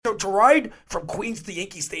to ride from Queens to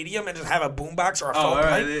Yankee Stadium and just have a boombox or a phone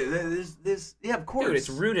play. Yeah, of course. Dude, it's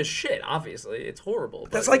rude as shit, obviously. It's horrible.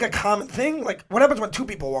 That's like a common thing. Like, what happens when two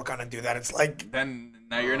people walk on and do that? It's like... Then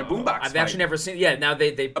now you're in a boombox I've fight. actually never seen... Yeah, now they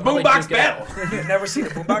A boombox battle! You've never seen a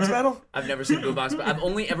boombox battle? I've never seen a boombox, but I've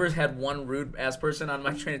only ever had one rude-ass person on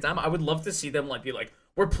my train of time. I would love to see them, like, be like,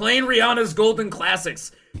 we're playing Rihanna's Golden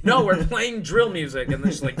Classics. No, we're playing drill music, and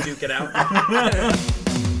then just, like, duke it out.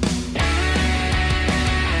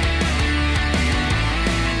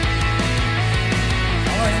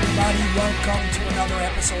 Everybody, welcome to another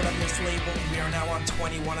episode of Mislabeled. We are now on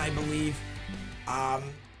 21, I believe.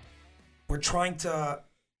 We're trying to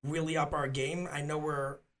really up our game. I know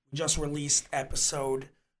we're just released episode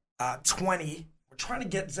 20. We're trying to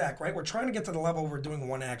get Zach, right? We're trying to get to the level we're doing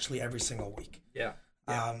one actually every single week. Yeah.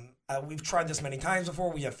 We've tried this many times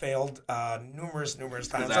before. We have failed numerous times.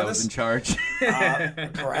 Because I was in charge.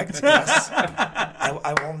 Correct. Yes.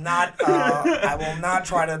 I will not. I will not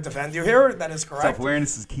try to defend you here. That is correct.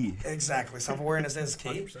 Self-awareness is key. Exactly. Self-awareness is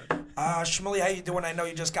key. 100%. Shmuley, how you doing? I know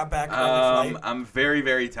you just got back from the flight. I'm very,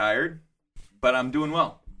 very tired, but I'm doing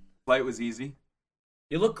well. Flight was easy.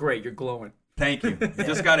 You look great. You're glowing. Thank you.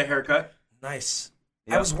 Just got a haircut. Nice.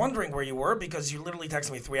 Yep. I was wondering where you were because you literally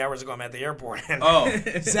texted me 3 hours ago. I'm at the airport. And Oh.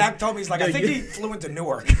 Zach told me, he's like, I think he flew into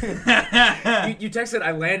Newark. You texted,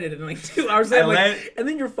 I landed, and like 2 hours later, and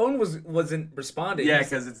then your phone wasn't responding. Yeah,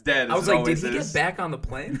 because it's dead. I was like, did he get back on the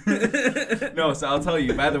plane? No, so I'll tell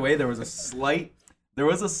you. By the way, there was a slight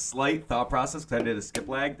thought process because I did a skip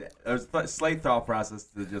lag. There was a slight thought process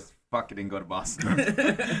to just fuck it and go to Boston.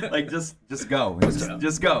 Like just go,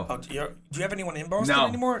 just go. Oh, do you have anyone in Boston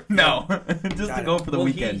anymore? No, just Got to go it. for the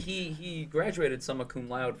weekend. He graduated summa cum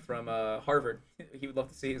laude from Harvard. He would love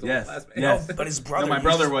to see his Yes, old classmate. yes. But his brother. No, my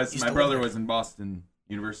brother was was in Boston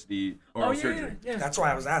University oral surgery. Yeah. That's why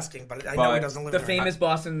I was asking, but I know he doesn't live The there. famous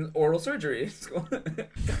Boston oral surgery school.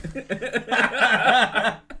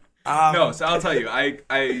 No, so I'll tell you. I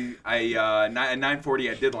at 9:40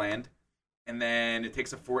 I did land, and then it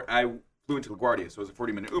takes I flew into LaGuardia, so it was a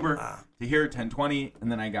 40-minute Uber to here, 10:20,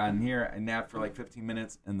 and then I got in here. I napped for like 15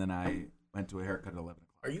 minutes, and then I went to a haircut at 11 o'clock.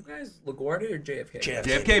 Are you guys LaGuardia or JFK?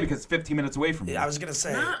 JFK because it's 15 minutes away from me. Yeah, I was gonna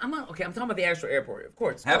say. I'm talking about the actual airport, of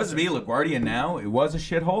course. Happens to be LaGuardia now. It was a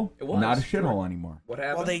shithole. It was. Not a shithole anymore. What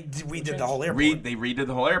happened? Well, they redid the whole airport. They redid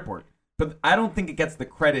the whole airport. But I don't think it gets the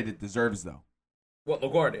credit it deserves, though. What,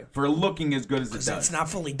 LaGuardia? For looking as good as it does. It's not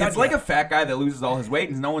fully done. It's like a fat guy that loses all his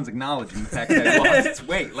weight and no one's acknowledging the fact that he lost his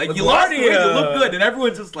weight. Like, LaGuardia. you lost weight, you look good, and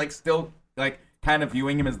everyone's just like still like kind of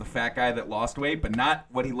viewing him as the fat guy that lost weight, but not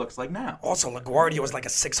what he looks like now. Also, LaGuardia was like a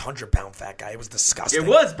 600-pound fat guy. It was disgusting. It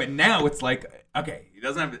was, but now it's like, okay, he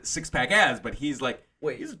doesn't have six-pack abs, but he's like,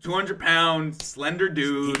 he's a 200-pound slender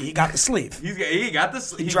dude. He got the sleeve. He got the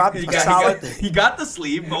sleeve. He dropped solid. He got the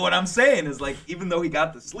sleeve, but what I'm saying is, like, even though he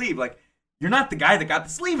got the sleeve, like, you're not the guy that got the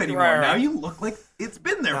sleeve anymore. Right. Now you look like it's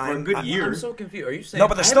been there for a good year. I'm so confused. Are you saying No,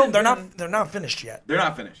 but they're not finished yet. They're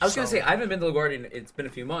not finished. I was gonna say I haven't been to LaGuardia. It's been a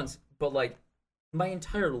few months, but like my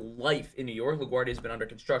entire life in New York, LaGuardia's been under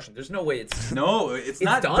construction. There's no way it's it's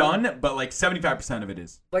not done, but like 75% of it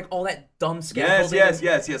is. Like all that dumb scaffolding. Yes.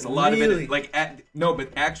 A lot of it, like but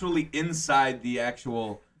actually inside the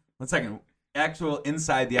actual. One second.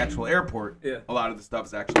 Inside the actual airport, a lot of the stuff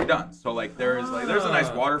is actually done. So like there's a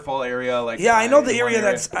nice waterfall area. Like I know the area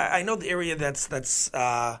that's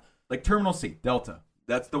like Terminal C, Delta.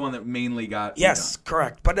 That's the one that mainly got. Yes,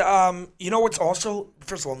 correct. But you know what's also,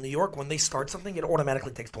 first of all, New York, when they start something, it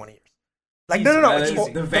automatically takes 20 years. Like, no. It's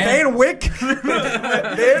the Van Wyck.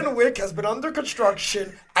 Van Wyck has been under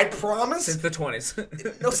construction. I promise. Since the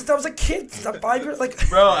 20s. No, since I was a kid. Since I'm 5 years. Like,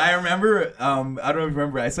 bro, I remember. I don't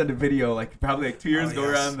remember. I sent a video like probably like 2 years ago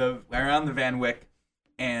around the Van Wyck,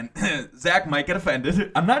 and Zach might get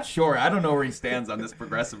offended. I'm not sure. I don't know where he stands on this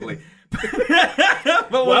progressively.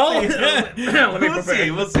 But we'll see. Let me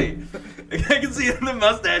prepare. We'll see. I can see the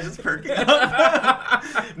mustache is perking up.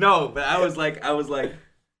 No, but I was like.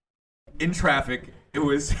 In traffic, it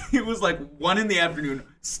was like 1 p.m,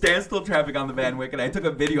 standstill traffic on the Van Wyck, and I took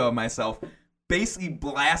a video of myself basically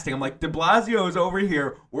blasting. I'm like, De Blasio is over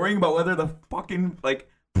here worrying about whether the fucking like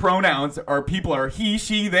pronouns are people are he,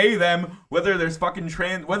 she, they, them, whether there's fucking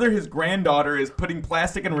whether his granddaughter is putting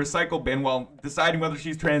plastic in a recycle bin while deciding whether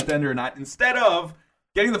she's transgender or not, instead of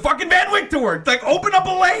getting the fucking Van Wyck to work. Like, open up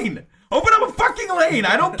a lane. Open up a fucking lane.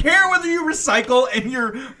 I don't care whether you recycle and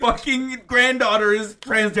your fucking granddaughter is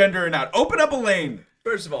transgender or not. Open up a lane.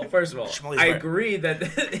 First of all, I agree that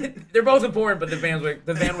they're both important, but the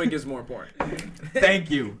Van Wyck is more important.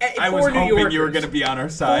 Thank you. I was hoping you were going to be on our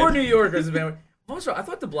side. For New Yorkers, the Van Wyck. Also, I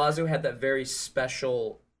thought de Blasio had that very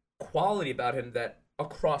special quality about him that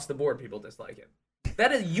across the board people dislike him.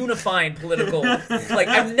 That is unifying political. Like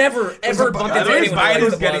I've never ever bumped into anyone who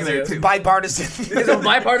likes de Blasio. Bipartisan. It's a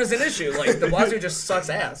bipartisan issue. Like de Blasio just sucks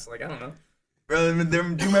ass. Like I don't know. Bro, do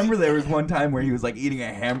you remember there was one time where he was like eating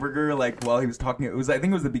a hamburger like while he was talking? I think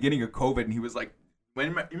it was the beginning of COVID, and he was like, you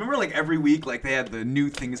remember like every week like they had the new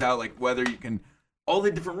things out like whether you can. All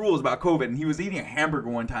the different rules about COVID, and he was eating a hamburger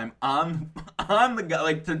one time on the guy,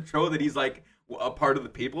 like to show that he's like a part of the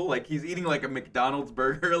people. Like he's eating like a McDonald's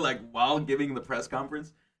burger, like while giving the press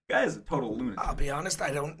conference. Guy is a total lunatic. I'll be honest,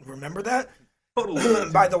 I don't remember that. Total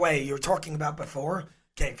lunatic. By the way, you were talking about before.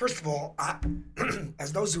 Okay, first of all,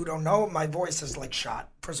 as those who don't know, my voice is like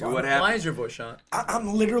shot. First of all, what happened? Why is your voice shot?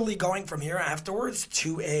 I'm literally going from here afterwards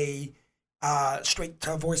to a straight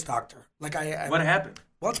to a voice doctor. Like what happened?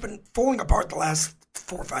 Well, it's been falling apart the last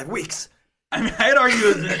 4 or 5 weeks. I mean, I'd argue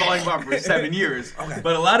it's been falling apart for 7 years. Okay.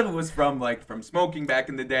 But a lot of it was from smoking back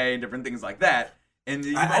in the day and different things like that. And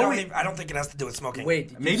I don't think it has to do with smoking.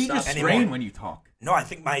 Wait, maybe you just strain when you talk. No, I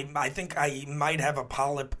think I might have a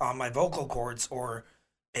polyp on my vocal cords or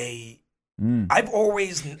a. I've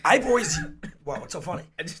always. Well, what's so funny?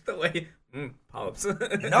 Just the way. Polyps.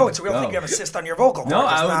 No, it's a real thing. You have a cyst on your vocal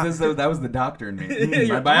cords. No, that was the doctor in me.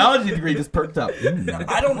 My biology degree just perked up.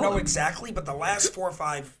 I don't know exactly, but the last 4 or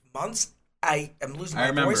 5 months, I am losing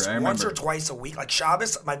my voice once or twice a week. Like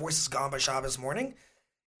Shabbos, my voice is gone by Shabbos morning.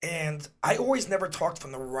 And I always never talked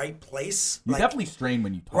from the right place. You definitely strain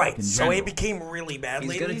when you talk. Right, so it became really bad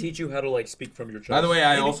lately. He's going to teach you how to like speak from your chest. By the way,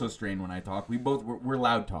 I also strain when I talk. We're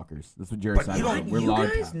loud talkers. That's what Jared said. We're loud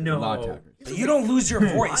talkers. No. We're loud talkers. But you don't lose your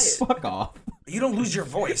voice. Fuck off. You don't lose your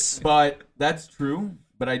voice. But that's true.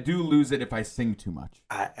 But I do lose it if I sing too much.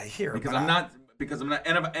 I hear because I'm not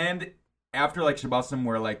and after like Shabbosim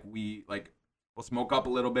where like we'll smoke up a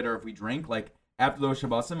little bit or if we drink like. After those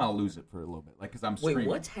Shabbosim, I'll lose it for a little bit, like because I'm screaming.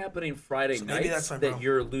 Wait, what's happening Friday nights that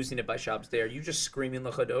you're losing it by Shabbos day? Are you just screaming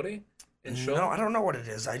l'chadodi? No, I don't know what it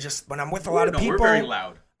is. I just when I'm with a lot of people, we're very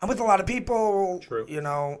loud. I'm with a lot of people. True. You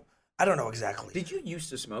know, I don't know exactly. Did you used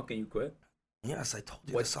to smoke and you quit? Yes, I told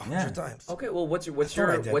you this 100 times. Okay, well, what's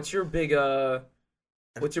your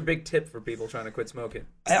big tip for people trying to quit smoking?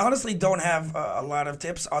 I honestly don't have a lot of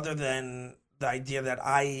tips other than the idea that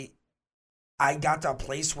I got to a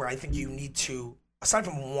place where I think you need to, aside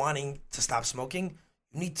from wanting to stop smoking,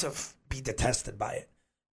 you need to be detested by it.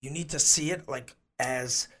 You need to see it like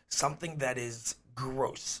as something that is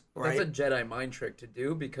gross, right? That's a Jedi mind trick to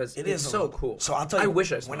do because it's so cool. So I'll tell you, I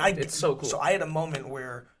wish I smoked. It's so cool. So I had a moment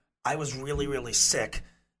where I was really, really sick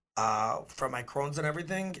from my Crohn's and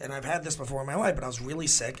everything, and I've had this before in my life, but I was really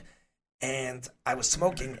sick, and I was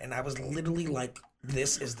smoking, and I was literally like,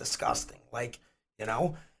 this is disgusting. Like, you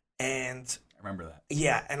know? And remember that.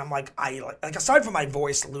 Yeah, and I'm like, aside from my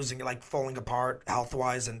voice losing, like falling apart health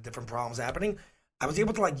wise and different problems happening, I was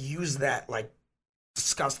able to like use that like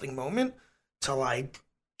disgusting moment to like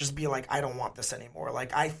just be like, I don't want this anymore.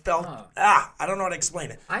 Like I felt I don't know how to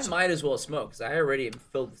explain it. I might as well smoke because I already am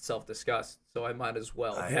filled with self disgust, so I might as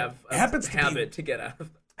well have a habit to get out of.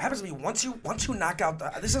 It happens to me once you knock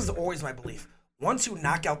out this is always my belief. Once you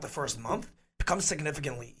knock out the first month, it becomes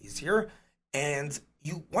significantly easier. And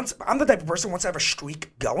I'm the type of person, once I have a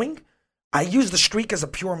streak going, I use the streak as a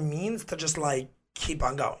pure means to just like keep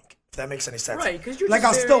on going, if that makes any sense. Right, because you're like,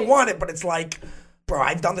 I'll still want it, but it's like, bro,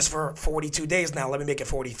 I've done this for 42 days now, let me make it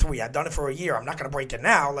 43. I've done it for a year, I'm not going to break it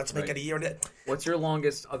now, let's make it a year. What's your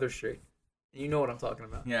longest other streak? You know what I'm talking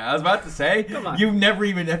about. Yeah, I was about to say, come on.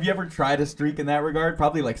 Have you ever tried a streak in that regard?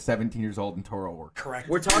 Probably like 17 years old in Toro work. Correct.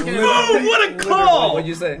 We're talking about... what a call! What'd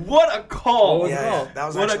you say? What a call! What was the call? That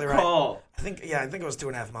was what actually a call! Right. I think it was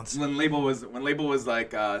 2.5 months. When Label was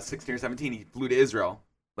like 16 or 17, he flew to Israel,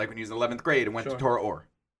 like when he was in 11th grade, and went to Torah Or.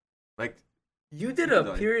 Like, you did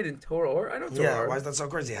a period in Torah Or? I know Torah Or. Why is that so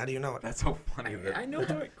crazy? How do you know it? That's so funny. I know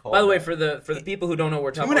Torah Or. By the way, for the people who don't know what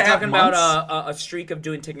we're talking about a streak of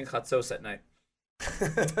doing Tikkun Chatzos at night.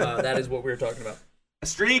 That is what we were talking about. A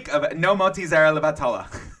streak of no moti zara levatala.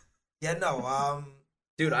 Yeah, no.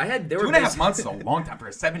 Dude, there were 2.5 months is a long time for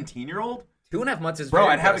a 17-year-old. 2.5 months is bro.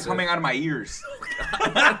 Very I'd have impressive. it coming out of my ears.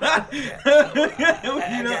 I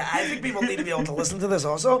think people need to be able to listen to this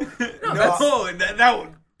also. That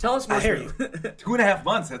tell us more. I hear you. 2.5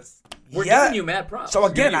 months. We're giving you mad props. So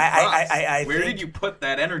again, I where did you put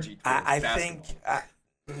that energy? I think.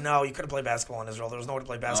 No, you couldn't play basketball in Israel. There was nowhere to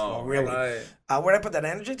play basketball, really. Right. Where did I put that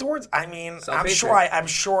energy towards? I mean, I'm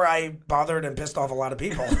sure I bothered and pissed off a lot of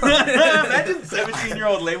people. Imagine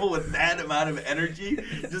 17-year-old Label with that amount of energy,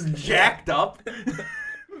 just jacked up.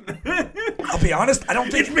 I'll be honest, I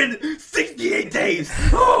don't think it's been 68 days.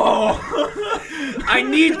 Oh, I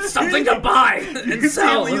need something to buy and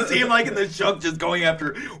sell. You see him like in the truck just going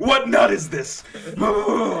after, what nut is this?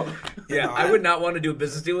 Yeah, I would not want to do a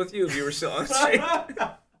business deal with you if you were still on the street.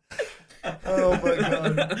 Oh my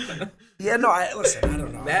god. Yeah, no, listen, I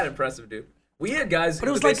don't know. That impressive, dude. We had guys, but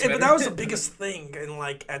it was like that was the biggest thing in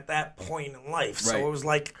like at that point in life. So it was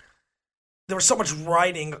like there was so much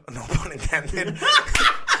riding. No pun intended.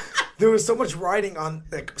 There was so much riding on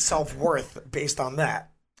like self-worth based on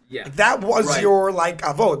that. Yeah, that was your like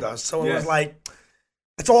avoda. So it was like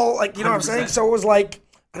it's all like you know 100%. What I'm saying. So it was like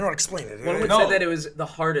I don't know how to explain it. One would say that it was the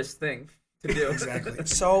hardest thing to do. Exactly.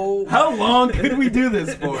 So how long could we do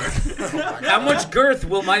this for? How much girth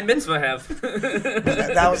will my mitzvah have?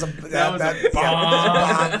 that was a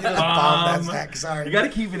bomb. Sorry. You got to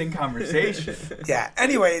keep it in conversation. Yeah.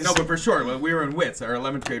 Anyways. No, but for sure, when we were in WITS, our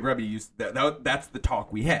 11th grade Rebbe used that's the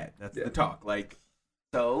talk we had. That's the talk. Like,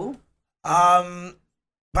 so.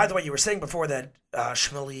 By the way, you were saying before that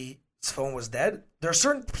Shmuley's phone was dead. There are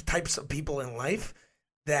certain types of people in life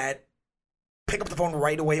that pick up the phone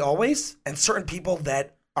right away always, and certain people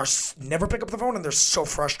that are never pick up the phone and they're so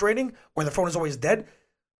frustrating, or the phone is always dead,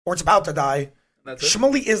 or it's about to die.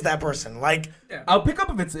 Shmuley is that person. Like, I'll pick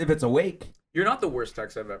up if it's awake. You're not the worst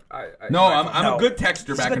texter I've ever. I'm a good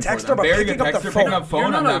texter back and forth. I'm very good texter. Picking up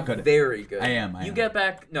phone, I'm not good. Very good. I am. You get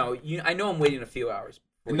back. No, I know I'm waiting a few hours.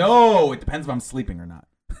 No, it depends if I'm sleeping or not.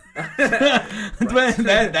 That's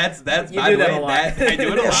you by do the way, that a lot. I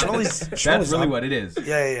do it a lot. That's really what it is.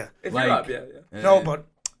 Yeah. If you're up, yeah. No,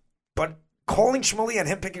 but calling Shmuley and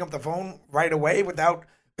him picking up the phone right away without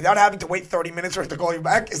having to wait 30 minutes for him to call you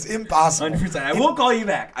back is impossible. 100%. I will call you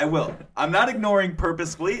back. I will. I'm not ignoring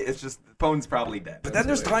purposefully. It's just the phone's probably dead. But then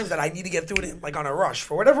there's times that I need to get through it like on a rush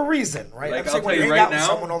for whatever reason, right? Like, I'm I'll tell you right now, with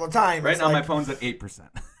someone all the time. Right now, my phone's at 8%.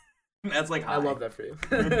 That's like high. I love that for you.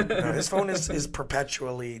 No, his phone is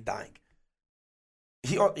perpetually dying.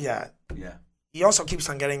 He also keeps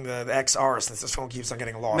on getting the XR since his phone keeps on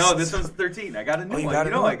getting lost. No, this one's 13. I got a new one.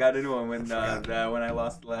 I got a new one when I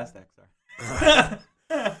lost the last XR.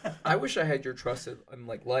 I wish I had your trust in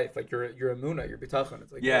like life, like your emunah, your bitachon.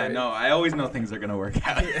 It's like no, I always know things are gonna work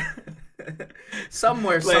out.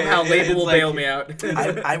 Somehow, Label will bail me out.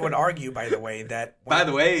 I would argue, by the way, that.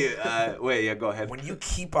 Go ahead. When you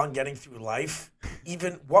keep on getting through life,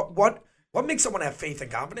 even what makes someone have faith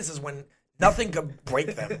and confidence is when nothing could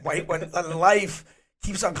break them. Right? When life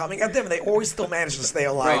keeps on coming at them, and they always still manage to stay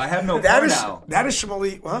alive. Bro, I have no car now. That is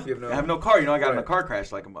Shmuley. Huh? I have no car. You know, I got in a car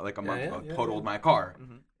crash like a month ago. Totaled my car.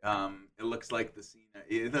 Mm-hmm. It looks like the scene.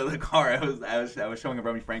 The car. I was showing a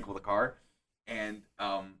Remy Frankel the car, and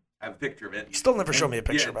I have a picture of it. You still never show me a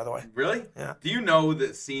picture, by the way. Really? Yeah. Do you know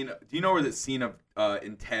the scene? Do you know where the scene of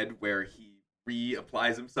in Ted where he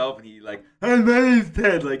reapplies himself and he like, "Hey, my name's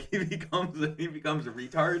Ted." Like he becomes a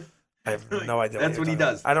retard. I have no idea. That's what he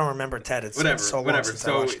does. I don't remember Ted. It's been so long since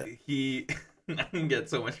I watched it. I didn't get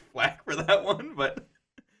so much flack for that one, but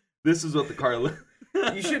this is what the car looks.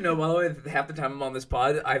 You should know, by the way, half the time I'm on this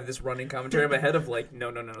pod, I have this running commentary in my head of like, no,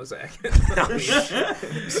 Zach.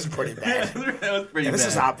 This is pretty bad. That was pretty bad. This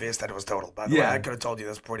is obvious that it was total, by the way. I could have told you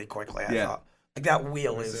this pretty quickly, I thought. Like that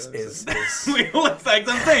wheel is wheel looks like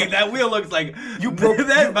something. That wheel looks like you broke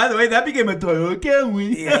that. By the way, that became a Toyota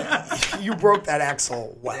Camry. Yeah, you broke that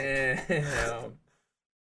axle well.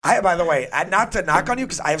 By the way, not to knock on you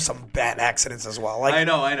because I have some bad accidents as well. Like I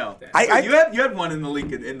know. You had one in the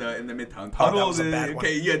leak in the Midtown Tunnel. That was a bad one.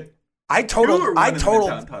 Okay, you had I totaled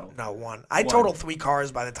 3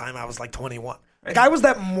 cars by the time I was like 21. Like I was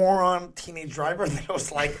that moron teenage driver that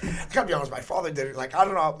was like, I gotta be honest, my father did it. Like, I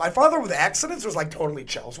don't know. My father with accidents was like totally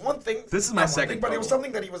chill. It was one thing. This is my second thing, but it was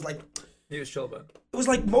something that he was like. He was chill about. It was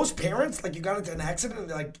like most parents, like you got into an accident and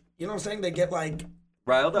like, you know what I'm saying? They get like.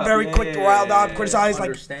 Riled up. Very quick, riled up, criticized. Like,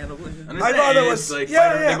 understandably. My father was like they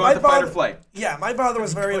go into fight or flight. Yeah, my father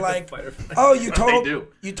was very like, oh, you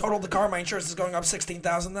totaled the car. My insurance is going up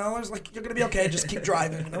 $16,000. Like, you're gonna be okay. Just keep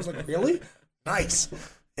driving. And I was like, really? Nice.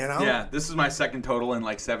 You know? Yeah, this is my second total in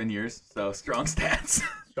like 7 years. So strong stats.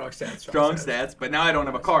 Strong stats. But now I don't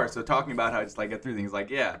have a car, so talking about how I just like get through things,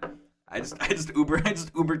 like I just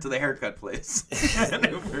Uber to the haircut place.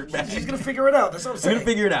 He's gonna figure it out. That's what I'm saying. I'm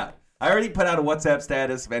gonna figure it out. I already put out a WhatsApp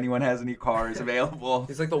status if anyone has any cars available.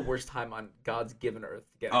 It's like the worst time on God's given earth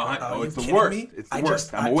to get a car. It's the worst. Me? It's the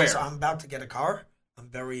worst. I'm aware. I'm about to get a car. I'm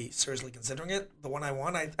very seriously considering it. The one I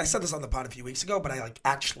want, I said this on the pod a few weeks ago, but I like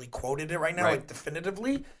actually quoted it right now, like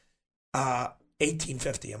definitively.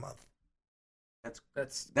 $1,850 a month.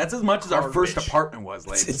 That's as much as our first apartment was,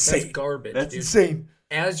 ladies. It's insane. That's garbage. That's insane.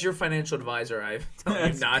 As your financial advisor, I'm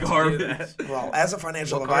telling you not to do that. Well, as a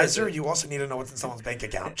financial advisor, you also need to know what's in someone's bank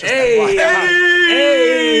account. Just Hey!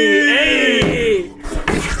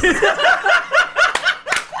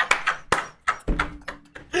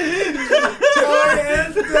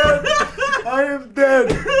 I am dead.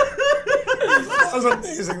 That was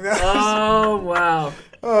amazing. Oh, wow.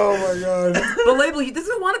 Oh my god. But Label, he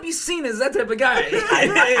doesn't want to be seen as that type of guy.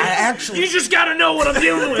 I actually. You just gotta know what I'm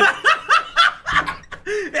dealing with.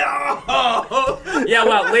 Yeah,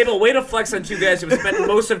 wow, Label, way to flex on two guys who have spent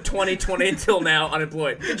most of 2020 until now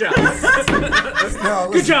unemployed. Good job.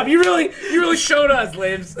 Good job. You really showed us,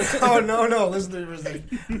 Labes. Oh no! Listen to me.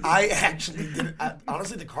 I actually did.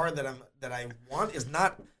 Honestly, the car that I want is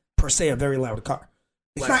not per se a very loud car.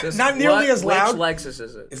 It's not nearly as loud. Which Lexus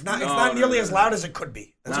is it? It's not nearly as loud as it could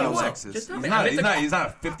be. That's not a what I'm Lexus. Just tell He's me. not a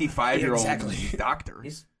 55-year-old doctor.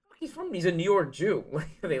 He's a New York Jew.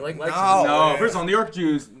 They like Lexus. No, first of all, New York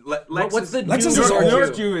Jews. What's the Lexus New is New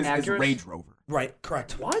York Jew is Range Rover. Right,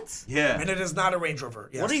 correct. What? Yeah. And it is not a Range Rover.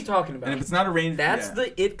 Yes. What are you talking about? And if it's not a Range, That's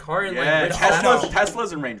the it car in yeah, like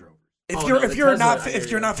Teslas and Range Rover. If you're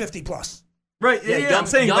not 50 plus. Right, yeah, I'm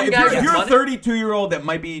saying like, if you're a 32-year-old that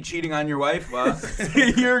might be cheating on your wife,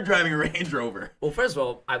 you're driving a Range Rover. Well, first of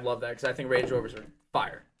all, I love that because I think Range Rovers are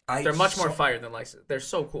fire. They're much more fire than Lexus. They're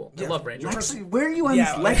so cool. I love Range Rovers. Where are you on this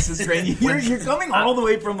Lexus train? You're coming all the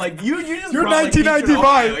way from like you just You're brought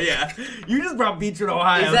 1995. Like, yeah, you just brought Beechwood,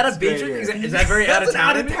 Ohio. Is that a Beechwood? Is that very out of town? That's an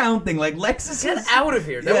out of town thing. Like Lexus. Get out of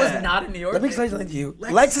here. That was not in New York. Let me explain something to you.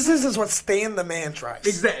 Lexuses is what Stan the Man drives.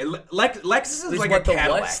 Exactly. Lexus is like what a the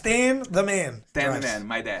Cadillac. what? Stan the Man. Stan the Man,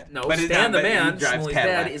 my dad. No, but Stan the Man. He drives Shmuly's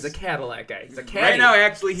Cadillacs. dad is a Cadillac guy. He's a caddy. Right now,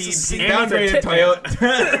 actually, he downgraded Toyota.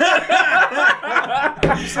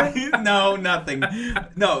 No, nothing.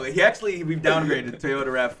 No, we've downgraded Toyota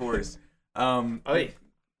RAV4s.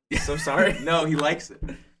 So sorry. No, he likes it.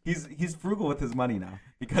 He's frugal with his money now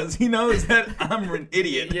because he knows that I'm an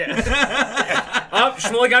idiot. Yeah. Oh,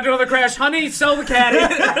 Shmuly got into another crash. Honey, sell the caddy.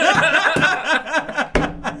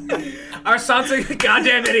 Our son's a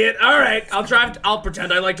goddamn idiot. All right, I'll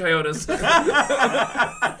pretend I like Toyotas.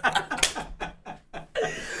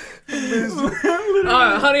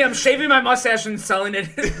 Honey, I'm shaving my mustache and selling it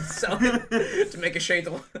to make a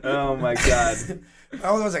shadel. Oh my god.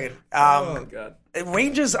 Hold on a second. Oh god.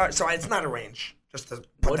 Ranges are so it's not a range. Just to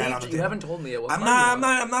put that on the table. You haven't told me yet. I'm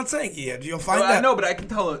not saying it yet. You'll find out. I know, but I can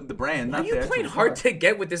tell the brand. Why are you playing hard to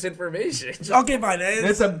get with this information? Okay, fine.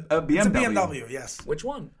 It's a BMW. It's a BMW, yes. Which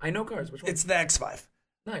one? I know cars. Which one? It's the X5.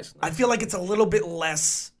 Nice. I feel like it's a little bit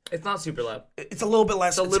less. It's not super loud. It's a little bit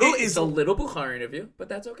less. It's a little Bukhari of you, but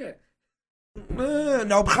that's okay.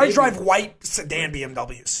 No, I drive white sedan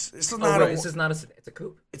BMWs. This is not. This is not a sedan. It's a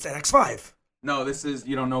coupe. It's an X5. No, this is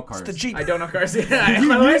you don't know cars. It's the Jeep. I don't know cars. You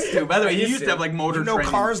used to. By the way, you used to have like motor.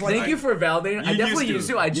 Cars like. Thank you for validating. I definitely used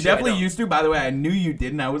to. You definitely used to. By the way, I knew you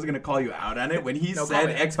didn't. I wasn't gonna call you out on it when he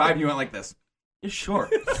said X5. You went like this. You're sure.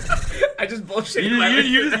 I just bullshit.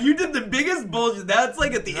 You did the biggest bullshit. That's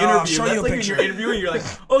like at the interview. I'll show you a like picture. When you're interviewing, you're like,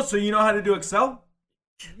 oh, so you know how to do Excel?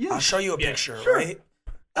 Yeah. I'll show you a picture. Sure. Right?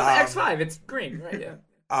 The X5. It's green, right? Yeah.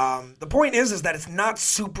 The point is that it's not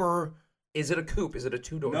super. Is it a coupe? Is it a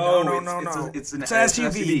two-door? No. It's an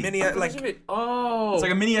SUV. Mini, like it's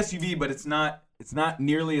like a mini SUV, but it's not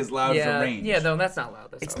nearly as loud as a Range. Yeah, no, that's not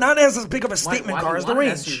loud. It's not as big of a statement car as the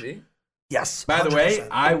Range. SUV? Yes. By 100%. the way,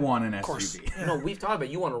 I want an course. SUV. Yeah. No, we've talked about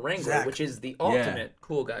you want a Wrangler, which is the ultimate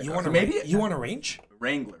cool guy. You want a Range?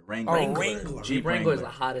 Wrangler. Oh, Wrangler. Jeep Wrangler is the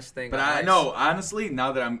hottest thing. But I know, honestly,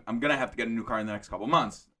 now that I'm gonna have to get a new car in the next couple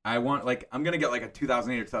months, I'm gonna get like a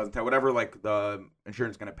 2008 or 2010, whatever like the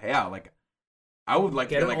insurance is gonna pay out. Like, I would like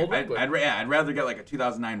get to get like I'd rather get like a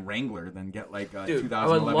 2009 Wrangler than get like a 2011 I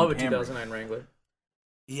would love a Camry. 2009 Wrangler.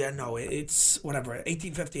 Yeah, no, it's whatever,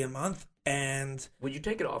 $1,850 a month, and would you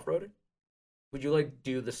take it off roading? Would you like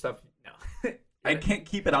do the stuff? No. I can't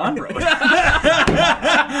keep it on road.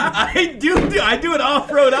 I do it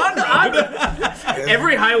off road on road.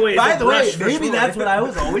 Every highway. By the way, maybe that's what I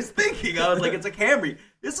was always thinking. I was like, it's a Camry.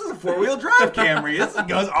 This is a 4-wheel drive Camry. This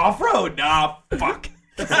goes off road. Nah, fuck.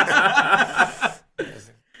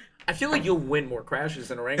 I feel like you'll win more crashes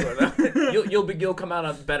than a Wrangler. Though. you'll come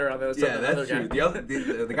out better on those. Yeah, that's true.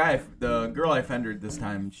 The girl I fendered this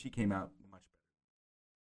time, she came out much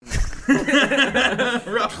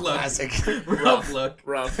better. Rough look. Classic. Rough look.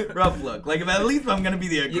 Rough. Like, if at least I'm gonna be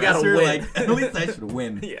the aggressor, win. like at least I should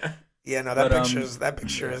win. Yeah. Yeah, no, that picture is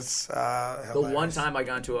hilarious. The one time I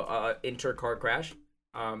got into a inter-car crash,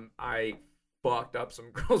 I fucked up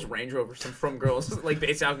some girl's Range Rover, some from girls, like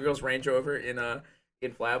Base Alpha girl's Range Rover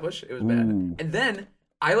in Flatbush. It was bad. And then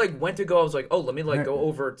I like went to go. I was like, oh, let me like go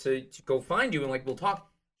over to go find you and like we'll talk.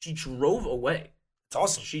 She drove away. It's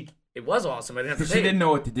awesome. It was awesome. I didn't have to. She didn't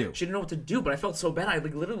know what to do. She didn't know what to do, but I felt so bad. I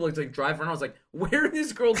like literally like drive around. I was like, where did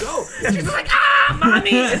this girl go? She's like,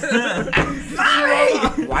 mommy,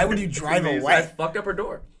 mommy. Why would you drive away? I fucked up her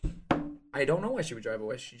door. I don't know why she would drive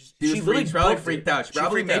away. She probably freaked out. She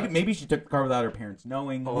probably maybe she took the car without her parents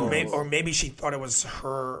knowing. Or maybe she thought it was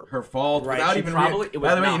her fault. Right. Without even probably.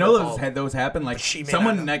 By the way, you know those happen. Like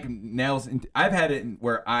someone like nails. I've had it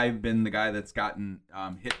where I've been the guy that's gotten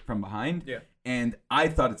hit from behind. Yeah. And I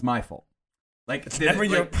thought it's my fault. Like it's never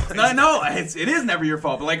your no, it is never your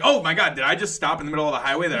fault. But like, oh my god, did I just stop in the middle of the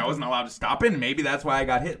highway that I wasn't allowed to stop in? Maybe that's why I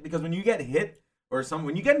got hit. Because when you get hit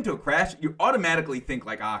when you get into a crash, you automatically think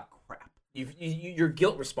like, crap. Your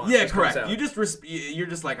guilt response. Yeah, correct. You're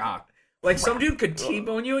just like, Like some dude could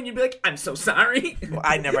T-bone you and you'd be like, I'm so sorry. Well,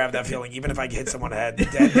 I never have that feeling, even if I hit someone head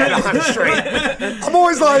dead on the street. I'm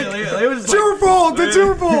always like, it's your fault. It's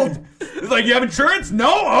your fault. It's like, you have insurance?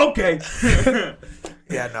 No? Okay.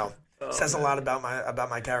 Yeah, no. Says a lot about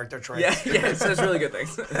my character traits. Yeah, it says really good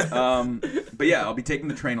things. But yeah, I'll be taking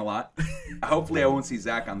the train a lot. Hopefully I won't see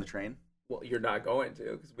Zach on the train. Well, you're not going to,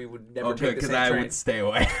 because we would never take the same train. Because I would stay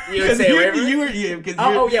away. You would stay away from me?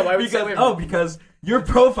 Why would you stay away from me? Because your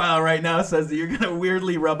profile right now says that you're going to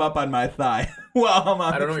weirdly rub up on my thigh while I'm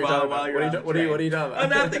on I don't know what you're talking about. What are you talking about?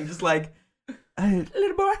 Nothing, just like,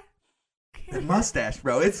 little boy. The mustache,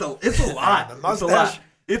 bro. It's a lot. The mustache.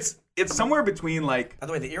 It's somewhere between like. By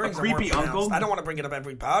the way, the earrings are creepy more uncle. I don't want to bring it up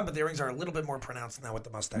every pod, but the earrings are a little bit more pronounced now with the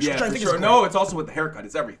mustache. Yeah, which I think sure. is No, it's also with the haircut.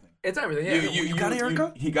 It's everything. It's everything. Yeah. You got a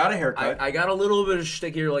haircut? He got a haircut. I got a little bit of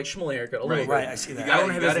shtickier, like Shmuel haircut. Right. I see that. I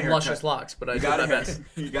don't have his luscious locks, but I got my best.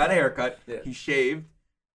 He got a haircut. Yeah. He shaved.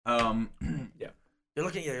 Yeah. You're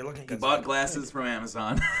looking good. He bought glasses from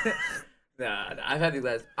Amazon. Nah, I've had these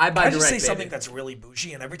glasses. I buy direct. I just say something that's really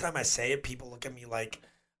bougie, and every time I say it, people look at me like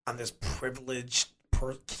I'm this privileged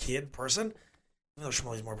person. Even though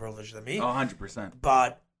Shmuel's more privileged than me. 100%.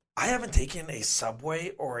 But I haven't taken a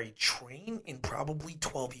subway or a train in probably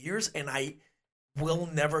 12 years, and I will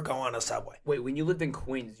never go on a subway. Wait, when you lived in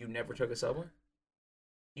Queens, you never took a subway?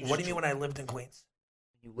 What do you mean when I lived in Queens?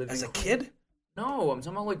 You lived as in a kid? No, I'm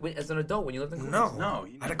talking about like as an adult when you lived in Queens. No.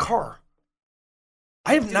 I had a car.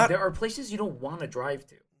 I have not. There are places you don't want to drive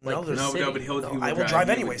to. Like but I will drive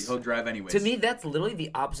anyways. He'll drive anyways. To me, that's literally the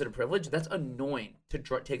opposite of privilege. That's annoying to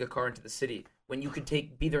take a car into the city when you could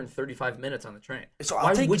be there in 35 minutes on the train. So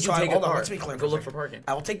Why would you take a car? Let's be clear. Go look for parking.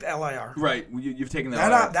 I will take the LIR. Right, you've taken the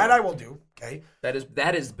LIR. That I will do. Okay. That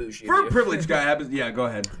is bougie. For a privileged guy, yeah. Go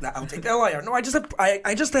ahead. I'll take the LIR. No, I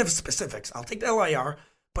just have specifics. I'll take the LIR,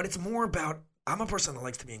 but it's more about I'm a person that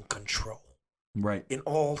likes to be in control. Right. In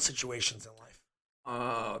all situations in life.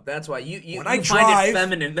 Oh, that's why you find it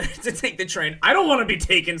feminine to take the train. I don't want to be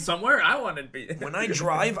taken somewhere. I want to be. When I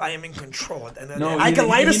drive, I am in control, and I can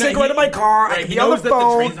light a cigarette in my car. Right, I can be on the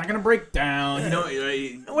phone. The train's not gonna break down.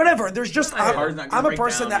 Whatever. There's just I'm a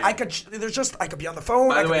person that I could be on the phone.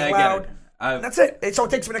 By the way, I get it. That's it. So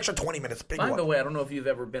it takes me an extra 20 minutes. By the way, I don't know if you've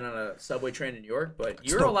ever been on a subway train in New York, but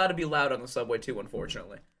you're allowed to be loud on the subway too,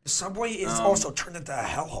 unfortunately. The subway is also turned into a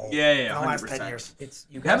hellhole. Yeah, in the last 10 years.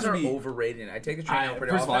 You guys are overrated. I take the train out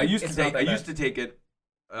pretty often. First of all, I used to take it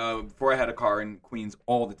before I had a car in Queens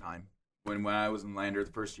all the time. When I was in Lander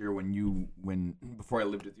the first year before I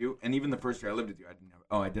lived with you, and even the first year I lived with you,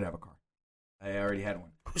 I did have a car. I already had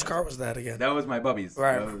one. Whose car was that again? That was my bubby's.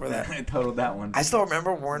 Right, I remember that. I totaled that one. I still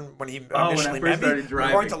remember Warren when he initially met me. We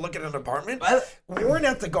were going to look at an apartment. Warren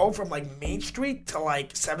had to go from like Main Street to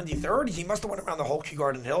like 73rd. He must have went around the whole Kew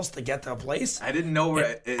Garden Hills to get to a place. I didn't know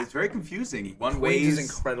where. It's very confusing. Queens is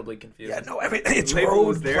incredibly confusing. Yeah, no, it's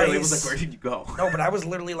road there. place. Label was like, where did you go? No, but I was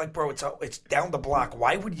literally like, bro, it's down the block.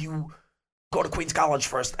 Why would you go to Queens College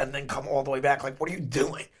first and then come all the way back? Like, what are you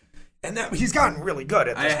doing? And he's gotten really good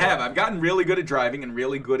at this. I've gotten really good at driving and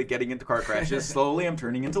really good at getting into car crashes. Slowly, I'm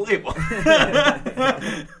turning into Label.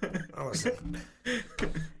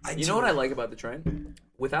 You know what I like about the train?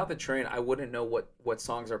 Without the train, I wouldn't know what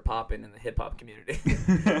songs are popping in the hip hop community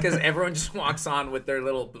because everyone just walks on with their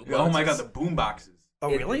little boomboxes. Oh my god, the boomboxes! Oh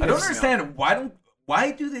really? I don't understand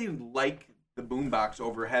why do they like the boombox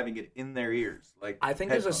over having it in their ears? Like I think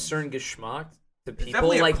headphones. there's a certain geschmack. To people, it's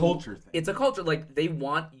definitely like, a culture thing. It's a culture. Like, they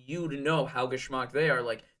want you to know how geschmack they are.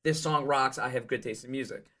 Like, this song rocks. I have good taste in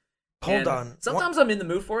music. Hold on. Sometimes I'm in the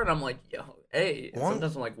mood for it, and I'm like, yo, hey.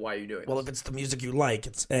 Sometimes I'm like, why are you doing this? Well, if it's the music you like,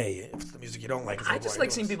 it's A. If it's the music you don't like, it's I just like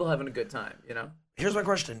seeing people having a good time, you know? Here's my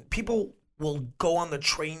question. People will go on the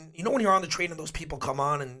train. You know when you're on the train and those people come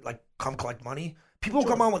on and, like, come collect money? People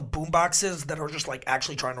come on with boomboxes that are just, like,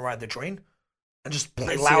 actually trying to ride the train and just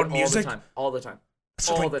play loud music. All the time.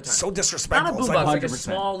 all the time. So disrespectful. Not a boombox, like a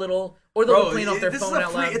small little, or they'll be playing off their phone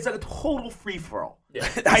out loud. It's a total free for all. Yeah.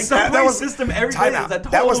 That was system. Everything is a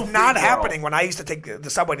total that was not free-for-all. happening when I used to take the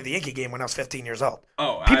subway to the Yankee game when I was 15 years old.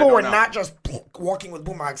 Oh, people were know. not just walking with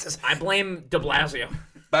boomboxes. I blame De Blasio.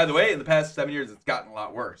 By the way, in the past 7 years, it's gotten a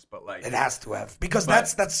lot worse. But like, it has to have because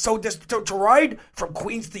that's so to ride from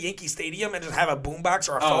Queens to Yankee Stadium and just have a boombox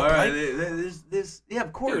or a phone play. Yeah,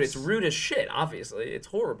 of course. Dude, it's rude as shit. Obviously, it's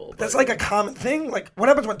horrible. That's like a common thing. Like, what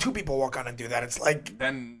happens when two people walk on and do that? It's like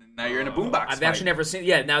then now you're in a boombox. I've actually never seen.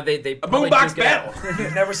 Yeah, now they a boombox battle.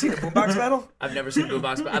 You've never seen a boombox battle? I've never seen a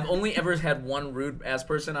boombox, but I've only ever had one rude ass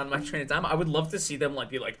person on my train of time. I would love to see them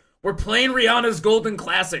be like, we're playing Rihanna's Golden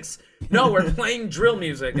Classics. No, we're playing drill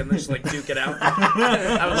music, and then just like duke it out.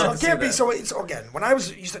 I would love to see that. So it's again, when I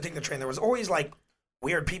used to take the train, there was always like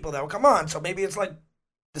weird people that would come on. So maybe it's like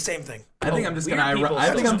the same thing. I think I'm just gonna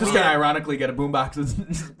ironically get a boombox and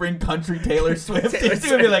just bring country Taylor Swift. It's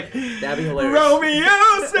gonna be like, that'd be hilarious. Romeo,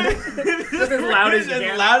 just as loud as you can.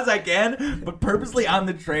 As loud as I can, but purposely on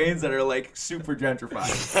the trains that are like super gentrified,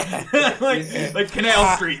 like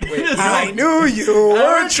Canal Street. I knew you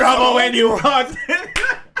were in trouble when you walked in.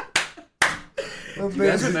 Do you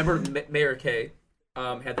guys remember Mayor Kay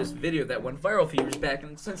had this video that went viral a few years back,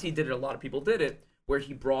 and since he did it, a lot of people did it, where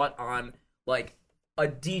he brought on like a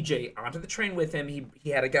DJ onto the train with him. He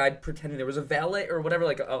had a guy pretending there was a valet or whatever,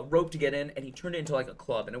 like a rope to get in, and he turned it into like a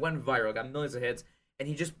club, and it went viral, got millions of hits, and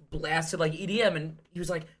he just blasted like EDM, and he was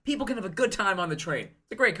like, people can have a good time on the train.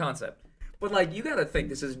 It's a great concept. But like, you gotta think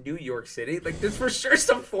this is New York City. Like, there's for sure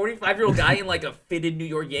some 45-year-old guy in like a fitted New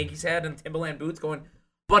York Yankees hat and Timberland boots going,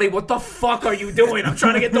 buddy, what the fuck are you doing? I'm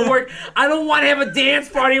trying to get to work. I don't want to have a dance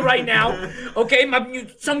party right now. Okay,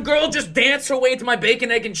 some girl just danced her way to my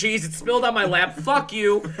bacon, egg, and cheese. It spilled on my lap. Fuck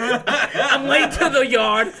you. I'm late to the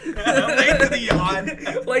yard.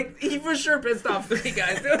 Like, he for sure pissed off 3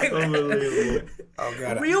 guys doing that. Oh,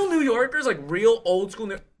 God. Real New Yorkers, like real old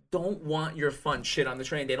school, don't want your fun shit on the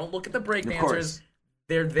train. They don't look at the break dancers.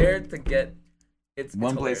 They're there to get... It's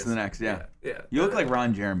one hilarious. place to the next, yeah. Yeah. You look like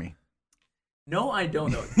Ron Jeremy. No, I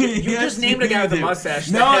don't know. You just named a guy with a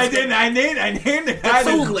mustache. No, I didn't. I named a guy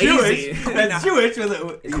that's Jewish. That's Jewish.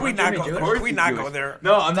 Can we not go there?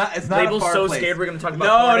 No, I'm not. It's not Label's a far so place. scared we're going to talk about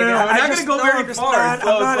No, we're not going to go very far.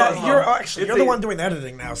 You're the one doing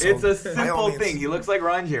editing now. So it's a simple thing. He looks like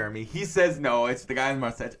Ron Jeremy. He says no. It's the guy in the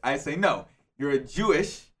mustache. I say no. You're a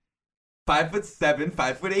Jewish, 5'7",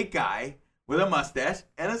 5'8" guy with a mustache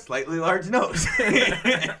and a slightly large nose.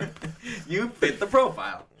 You fit the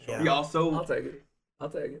profile. Yeah. We also. I'll take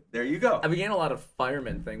it. There you go. I began a lot of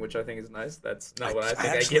fireman thing, which I think is nice. That's not what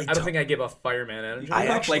I think. I don't think I give off fireman energy.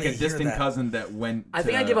 I look like a distant cousin that went. I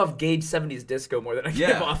think I give off Gauge 70s disco more than I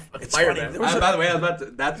give off fireman. By the way,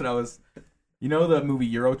 that's what I was. You know the movie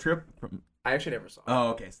Euro Trip? I actually never saw it. Oh,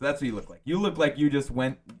 okay. So that's what you look like. You look like you just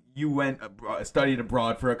went. You went studied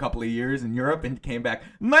abroad for a couple of years in Europe and came back.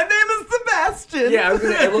 My name is Sebastian. Yeah,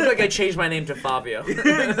 it looked like I changed my name to Fabio.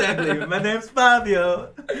 Exactly. My name's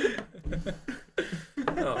Fabio.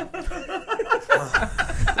 Oh.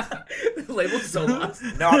 The label's so lost.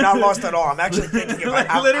 No, I'm not lost at all. I'm actually thinking about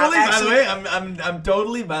I'm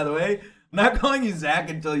totally, by the way, I'm not calling you Zach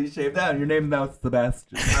until you shave down. Your name now is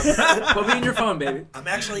Sebastian. Put me in your phone, baby. I'm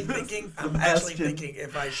actually thinking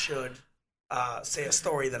if I should say a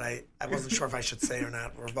story that I wasn't sure if I should say or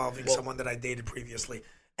not, revolving someone that I dated previously.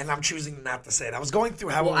 And I'm choosing not to say it. I was going through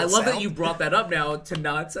how. Well, I love that you brought that up now to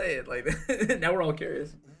not say it. Like now we're all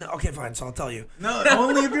curious. No, okay, fine. So I'll tell you. No,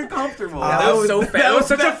 only if you're comfortable. That was so fast. That was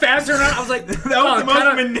such a fast turnaround. I was like, that was the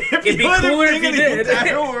most manipulative it'd be cooler if you did.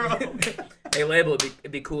 World. Hey, label,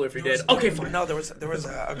 it'd be cooler if you did. Okay, fine. No, there was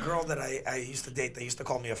a girl that I used to date. They used to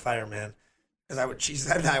call me a fireman. She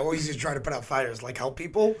said I always used to try to put out fires, like help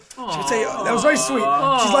people. She would say, that was very sweet.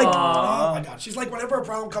 She's like, oh my God. She's like, whenever a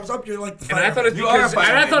problem comes up, you're like the fireman. And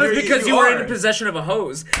I thought it was because you were in possession of a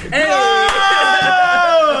hose. Hey!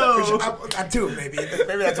 That too, maybe.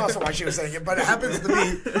 Maybe that's also why she was saying it. But it happens to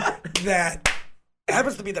me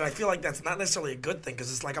that I feel like that's not necessarily a good thing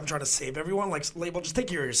because it's like I'm trying to save everyone. Like, label, just take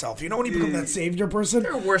care of yourself. You know when you become that savior person?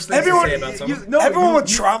 There are worse things to say about someone. Everyone with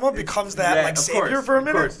trauma becomes that savior for a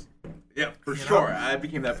minute. Yeah, for sure. I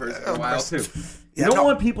became that person for a while too. Yeah, you don't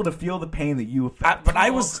want people to feel the pain that you felt. But I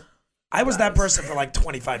was that person for like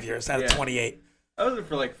 25 years out of 28. I was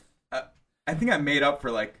for like, I think I made up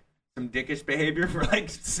for like some dickish behavior for like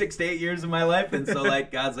 6 to 8 years of my life, and so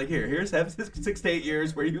like God's like, here's have 6 to 8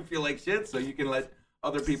 years where you feel like shit, so you can let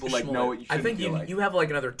other people like know what you should feel like. I think you have like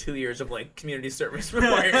another 2 years of like community service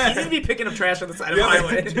before you need to be picking up trash on the side of the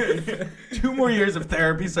highway. 2 more years of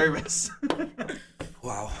therapy service.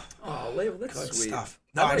 Wow. Oh, Label, that's Good sweet. stuff.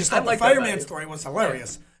 No, I just thought the that fireman about you. story was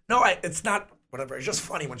hilarious. No, it's not. Whatever. It's just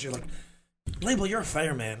funny when she's like, Label, you're a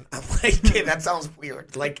fireman. I'm like, hey, that sounds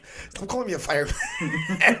weird. Like, stop calling me a fireman.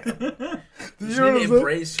 You need to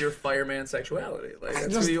embrace your fireman sexuality. Like,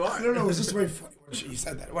 that's who you are. I don't know. It was just very funny when she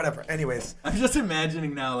said that. Whatever. Anyways. I'm just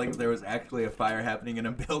imagining now, like, there was actually a fire happening in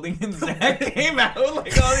a building and Zach came out,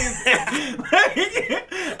 like, all these...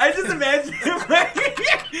 I just imagine him, like...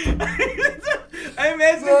 I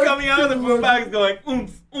imagine him coming out of the boombox going,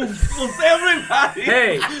 oomph, oomph, oomph, everybody.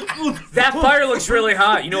 Hey, that fire looks really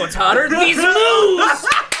hot. You know what's hotter? These moves!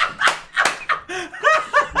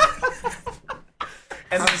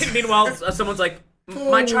 And meanwhile, someone's like,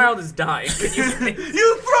 my child is dying. Can you...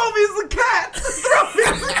 You throw me as a cat! Throw me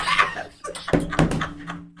as a cat!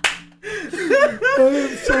 I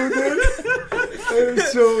am so dead. I am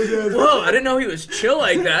so dead. Whoa, I didn't know he was chill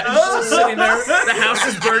like that. He's just sitting there, the house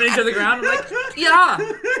is burning to the ground. I'm like, yeah.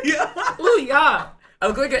 Ooh, yeah. I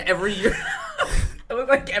look like every year. I look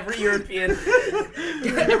like every European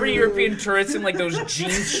tourist in like those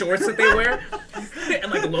jeans shorts that they wear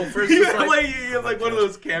and like loafers. You have like one of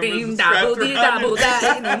those cameras strapped around.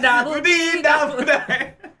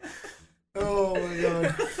 Oh my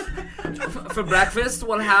god. For breakfast,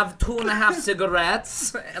 we'll have 2.5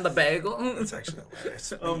 cigarettes and a bagel. It's actually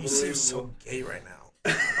hilarious. You seem so gay right now.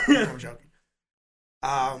 I'm joking.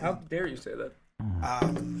 How dare you say that?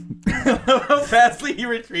 How fastly he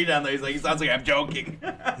retreated on there. He's like, he sounds like I'm joking.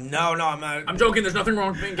 No, I'm not. I'm joking. There's nothing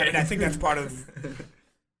wrong with being I gay. mean, I think that's part of.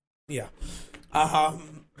 Yeah.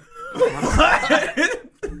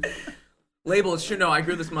 Label, it's true. No, I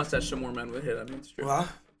grew this mustache so more men would hit on me. It's true. Well,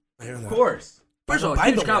 I hear that. Of course. First of all, By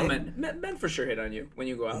huge the way- compliment. Men for sure hit on you when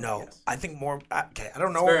you go out. No, Yes. I think more. Okay, I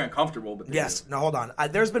don't know. It's very uncomfortable, but Yes. No, hold on.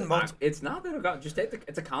 There's been multiple. It's not that. Just take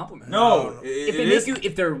it's a compliment. No, If they make you,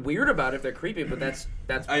 if they're weird about it, if they're creepy, but that's.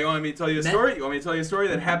 You want me to tell you a story? You want me to tell you a story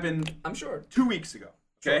that happened I'm sure. 2 weeks ago?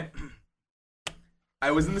 Okay.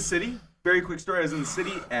 I was in the city. Very quick story. I was in the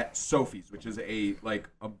city at Sophie's, which is a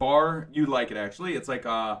bar. You'd like it actually. It's like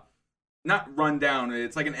not run down.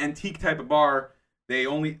 It's like an antique type of bar. They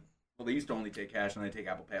used to only take cash, and they take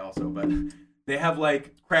Apple Pay also, but they have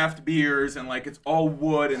like craft beers and like it's all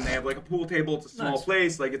wood, and they have like a pool table. It's a small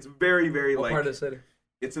place. Like it's very, very What like. part of the city?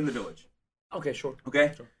 It's in the Village. Okay, sure.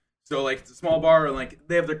 Okay. Sure. So like it's a small bar, and like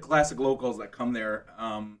they have their classic locals that come there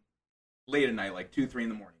late at night, like 2-3 in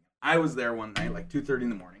the morning. I was there one night, like 2:30 in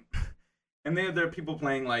the morning, and they had their people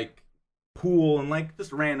playing like pool and like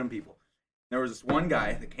just random people. There was this one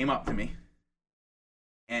guy that came up to me,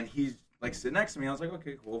 and he's like sitting next to me. I was like,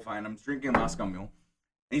 okay, cool, fine. I'm drinking a Moscow Mule, and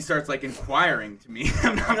he starts like inquiring to me.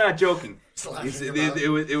 I'm not joking.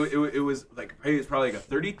 It was like he was probably like a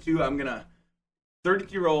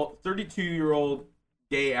 32-year-old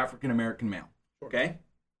gay African American male. Okay,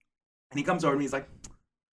 and he comes over to me. He's like,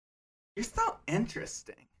 "You're so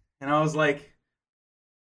interesting," and I was like,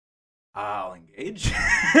 "I'll engage."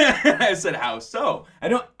 I said, "How so?"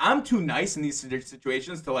 I'm too nice in these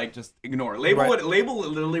situations to like just ignore. Label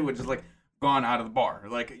literally would just like gone out of the bar.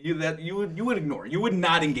 Like you would ignore. You would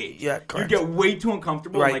not engage. Yeah, correct. You get way too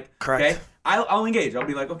uncomfortable. Right, Like, correct. okay, I'll engage. I'll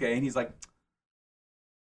be like, okay, and he's like,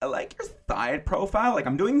 I like your side profile. Like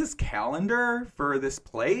I'm doing this calendar for this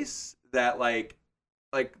place that like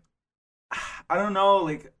I don't know,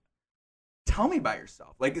 like tell me about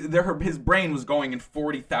yourself. Like his brain was going in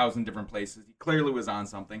 40,000 different places. He clearly was on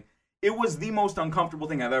something. It was the most uncomfortable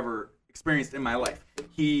thing I've ever experienced in my life.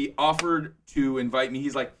 He offered to invite me.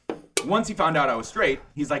 He's like, once he found out I was straight,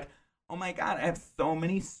 he's like, oh my God, I have so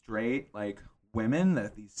many straight like women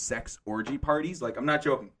at these sex orgy parties. Like I'm not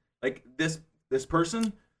joking. Like this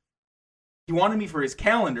person, he wanted me for his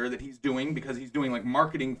calendar that he's doing because he's doing like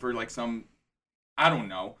marketing for like some, I don't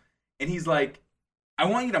know. And he's like, I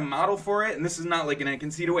want you to model for it. And this is not like in a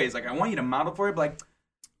conceited way. He's like, I want you to model for it. But like,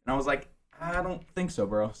 and I was like, I don't think so,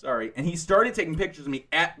 bro. Sorry. And he started taking pictures of me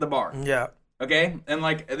at the bar. Yeah. Okay. And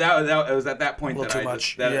like that it was at that point that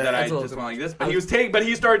I just went like this. But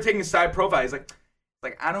he started taking a side profile. He's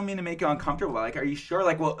like, I don't mean to make you uncomfortable. Like, are you sure?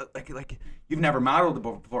 Like, well, like you've never modeled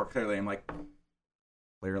before. Clearly, I'm like,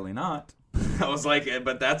 clearly not. I was like,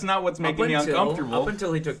 but that's not what's making me uncomfortable. Up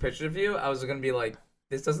until he took pictures of you, I was gonna be like,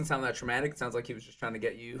 this doesn't sound that traumatic. It sounds like he was just trying to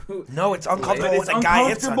get you. No, it's uncomfortable. But it's when a guy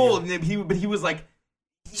hits on you. uncomfortable. But he was like,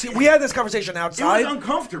 See, we had this conversation it outside. was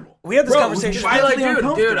uncomfortable. We had this conversation. I like,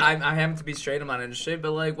 Wildly dude, I happen to be straight. I'm not interested,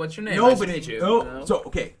 but like, what's your name? No, Nice but to meet you. no. You know? So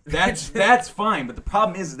okay, that's fine. But the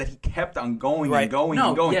problem is that he kept on going Right. and going No,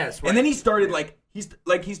 and going. yes, right. And then he started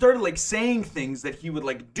he started saying things that he would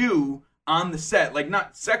like do on the set, like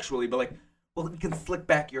not sexually, but like, well, you can slick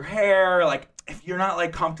back your hair. Like if you're not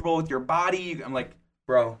like comfortable with your body, I'm like,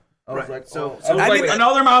 bro, I was like, so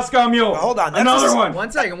another Moscow Mule. Hold on, another one.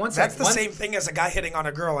 One second. That's the same thing as a guy hitting on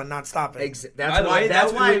a girl and not stopping. That's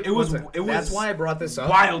why I brought this up.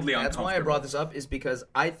 Wildly uncomfortable. That's why I brought this up is because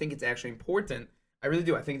I think it's actually important. I really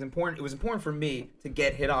do. I think it's important. It was important for me to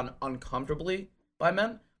get hit on uncomfortably by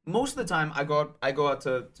men. Most of the time, I go out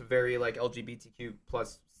to very like LGBTQ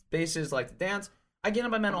plus spaces, like to dance. I get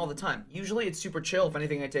hit by men all the time. Usually, it's super chill. If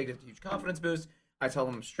anything, I take it as a huge confidence boost. I tell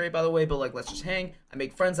them I'm straight, by the way, but like, let's just hang. I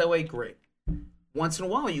make friends that way. Great. Once in a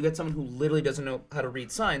while, you get someone who literally doesn't know how to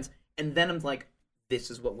read signs, and then I'm like,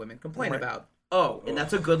 this is what women complain about. Oh, and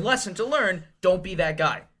that's a good lesson to learn. Don't be that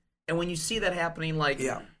guy. And when you see that happening,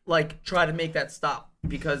 like try to make that stop,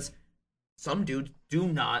 because some dudes do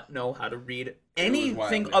not know how to read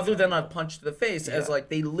anything other than a punch to the face, as like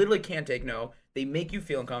they literally can't take no. They make you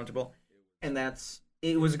feel uncomfortable, and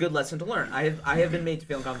it was a good lesson to learn. I have been made to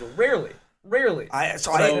feel uncomfortable. Rarely.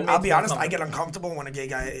 I'll be honest, I get uncomfortable when a gay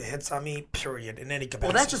guy hits on me, period, in any capacity.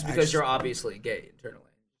 Well, that's just because you're obviously gay internally.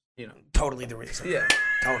 You know. Totally the reason. Yeah.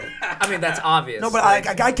 Totally. I mean, that's obvious. No, but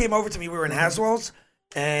a guy came over to me, we were in Haswell's,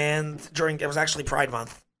 and it was actually Pride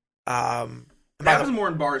Month. That happens more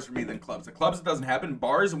in bars for me than clubs. At clubs, it doesn't happen.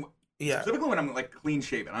 Bars, specifically when I'm like clean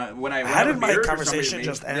shaven. How did my conversation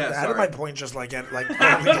just end? How did my point just like end? Like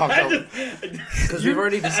because we've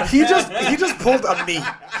already decided. He just pulled on me.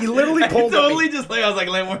 He literally pulled. Totally just like I was like,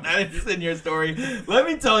 we're not interested in your story. Let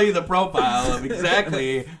me tell you the profile of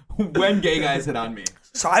exactly when gay guys hit on me.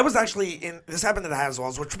 So I was actually this happened at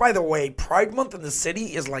Haswell's, which by the way, Pride Month in the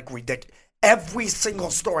city is like ridiculous. Every single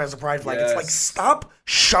store has a pride flag. Yes. It's like, stop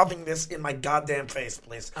shoving this in my goddamn face,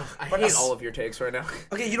 please. I hate all of your takes right now.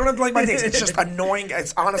 Okay, you don't have to like my takes. It's just annoying.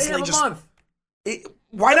 It's honestly just... month.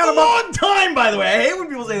 Why not a month? Long time, by the way. I hate when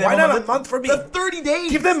people say that. Why not a month for me? The 30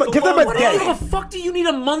 days. Give them a day. What the fuck do you need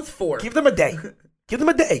a month for? Give them a day. Give them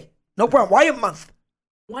a day. No problem. Why a month?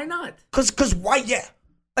 Why not? Because why, yeah.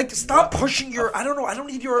 Like, stop pushing your... I don't know. I don't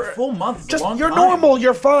need your... A full month is a long you're time. Normal.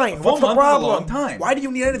 You're fine. What's the problem? Is a long time. Why do you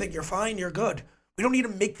need anything? You're fine. You're good. We don't need to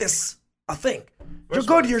make this a thing. You're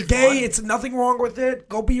good. You're gay. Fun. It's nothing wrong with it.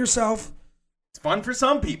 Go be yourself. It's fun for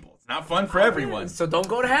some people. It's not fun for everyone. So don't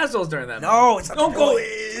go to Haswell's during that. No, it's not. Don't go.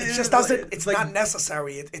 It just doesn't. It's like, not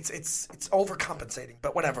necessary. It's overcompensating.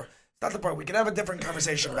 But whatever. Not the point. We can have a different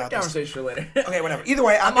conversation about this. Conversation later. Okay, whatever. Either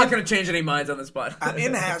way, I'm not going to change any minds on the spot. I'm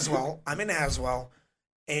in Haswell,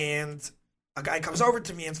 and a guy comes over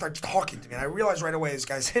to me and starts talking to me. And I realize right away this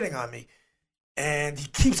guy's hitting on me. And he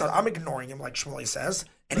keeps on, I'm ignoring him like Shmuley says,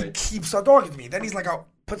 and he keeps on talking to me. Then he's like,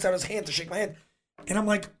 puts out his hand to shake my hand. And I'm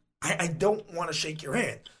like, I don't want to shake your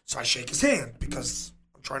hand. So I shake his hand because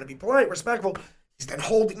I'm trying to be polite, respectful. He's then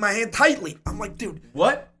holding my hand tightly. I'm like, dude.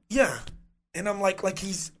 What? Yeah. And I'm like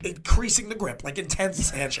he's increasing the grip, like intense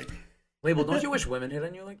handshake. Wait, well, don't you wish women hit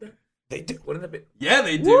on you like that? They do. Wouldn't that be? Yeah,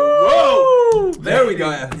 they do. Whoa! There we go.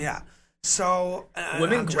 Yeah. So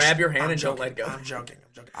women grab your hand and don't let go. I'm joking.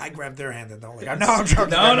 I grab their hand and don't let go. No, I'm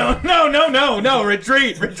joking. No.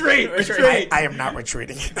 Retreat. I am not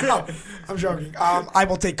retreating. No, I'm joking. I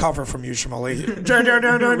will take cover from you, Shmuley.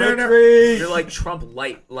 Retreat. You're like Trump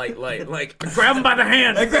light. Like, grab him by the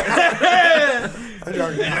hand. I'm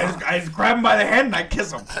joking. I just grab him by the hand and I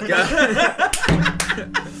kiss him.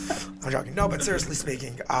 I'm joking. No, but seriously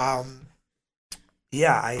speaking,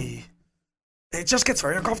 it just gets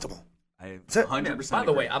very uncomfortable. 100%. By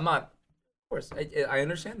the way, I'm not. Of course, I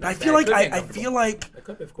understand that. I feel like.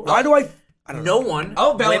 Of course. Why do I? No one,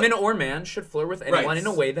 women or man, should flirt with anyone in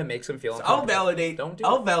a way that makes them feel uncomfortable.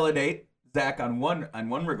 I'll validate Zach on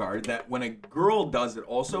one regard that when a girl does it,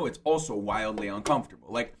 it's also wildly uncomfortable.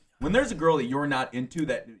 Like when there's a girl that you're not into,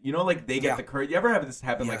 that like they get the courage. You ever have this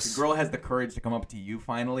happen? Yes. Like the girl has the courage to come up to you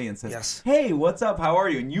finally and says, "Hey, what's up? How are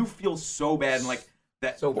you?" And you feel so bad and like.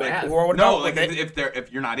 That, so bad.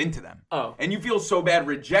 If you're not into them, and you feel so bad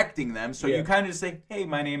rejecting them, so you kind of just say, "Hey,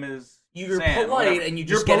 my name is." You're Sam, polite, and you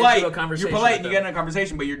just get into a conversation. You're polite, and you get in a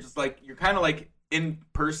conversation, but you're just like you're kind of like in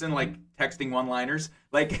person, like texting one-liners,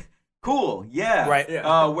 like, "Cool, yeah, right."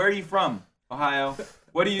 Yeah. Where are you from? Ohio.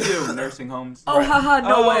 What do you do? Nursing homes. Oh, haha,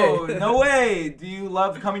 no way. No way. Do you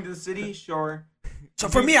love coming to the city? Sure. So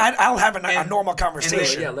for me, I'll have a normal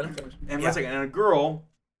conversation. Let him finish. And one second, and a girl,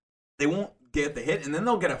 they won't get the hit, and then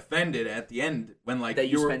they'll get offended at the end when like that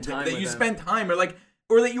you spend time or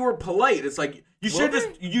that you were polite. It's like you should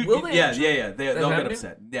just they'll get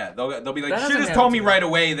upset. Yeah, they'll be like, you should have told me right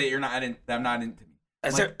away that I'm not into me.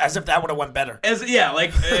 As if that would have went better.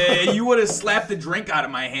 You would have slapped the drink out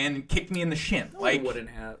of my hand and kicked me in the shin. No, like wouldn't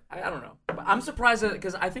have. I don't know. But I'm surprised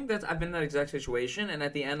because I think that I've been in that exact situation, and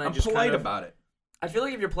at the end I'm just polite kind of, about it. I feel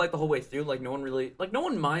like if you're polite the whole way through, like no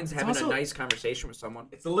one minds having a nice conversation with someone.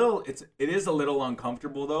 It is a little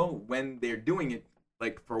uncomfortable though when they're doing it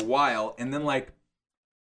like for a while, and then like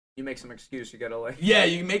you make some excuse. You gotta like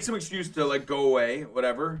you make some excuse to like go away,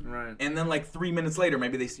 whatever. Right. And then like 3 minutes later,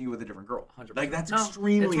 maybe they see you with a different girl. 100%. Like that's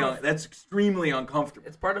extremely uncomfortable.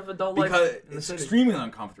 It's part of adult life. Because it's extremely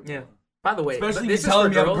uncomfortable. Yeah. By the way, especially if you tell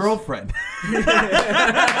them you have a girlfriend.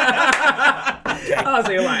 Oh,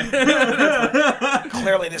 so you're lying.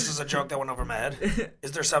 Clearly, this is a joke that went over my head.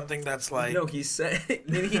 Is there something that's like? No, he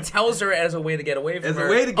tells her as a way to get away from her. As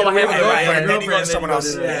a way to get away from her. And then you go to someone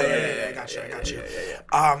else. Yeah, got you.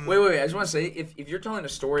 Wait. I just want to say, if you're telling a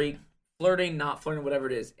story, flirting, not flirting, whatever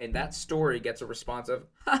it is, and that story gets a response of,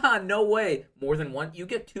 haha, no way, more than one, you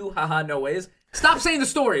get 2 haha, no ways. Stop saying the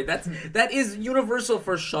story. That is universal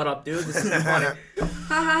for shut up, dude. This is funny.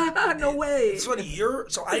 Ha, no way. It's funny.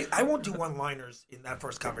 I won't do one-liners in that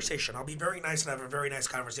first conversation. I'll be very nice and have a very nice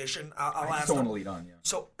conversation. I'll ask them. Want to lead on, yeah.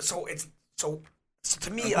 So to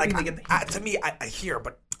me, like I hear,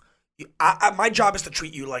 but my job is to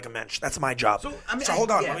treat you like a mensch. That's my job. So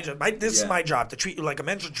hold on. This is my job, to treat you like a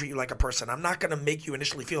mensch and treat you like a person. I'm not going to make you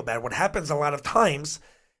initially feel bad. What happens a lot of times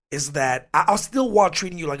is that I'll still, while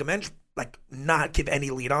treating you like a mensch, like not give any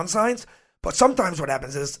lead on signs. But sometimes what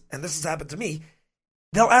happens is, and this has happened to me,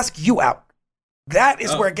 they'll ask you out. That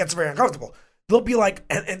is where it gets very uncomfortable. They'll be like,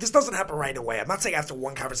 and this doesn't happen right away. I'm not saying after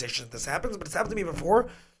one conversation this happens, but it's happened to me before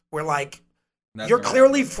where like, you're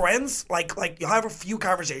clearly friends. Like you'll have a few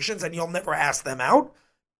conversations and you'll never ask them out.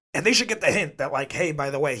 And they should get the hint that like, hey, by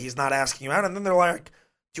the way, he's not asking you out. And then they're like,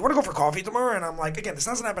 do you want to go for coffee tomorrow? And I'm like, again, this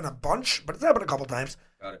hasn't happened a bunch, but it's happened a couple times.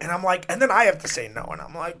 And I'm like, and then I have to say no. And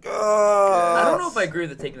I'm like, I don't know if I agree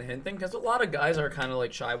with the taking the hint thing, because a lot of guys are kind of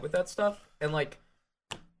like shy with that stuff. And like,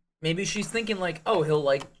 maybe she's thinking like, oh, he'll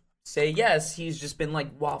like say yes. He's just been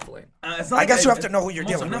like waffling. I guess you have to know who you're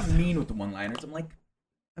dealing with. I'm not mean with the one-liners.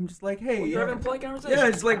 I'm just like, hey, you're having a polite conversation. Yeah,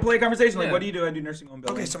 it's like polite conversation. Like, what do you do? I do nursing home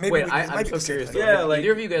building. Okay, so maybe I'm so curious. Yeah, like,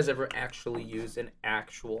 either of you guys ever actually used an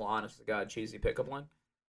actual, honest to God, cheesy pickup line?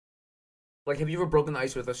 Like, have you ever broken the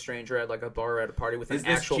ice with a stranger at like a bar or at a party with an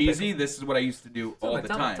actual? Is this cheesy? This is what I used to do all the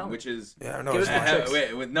time, which is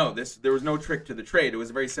no. There was no trick to the trade. It was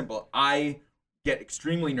very simple. I get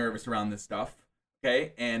extremely nervous around this stuff.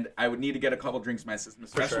 Okay, and I would need to get a couple drinks in my system,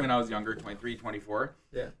 especially when I was younger, 23, 24.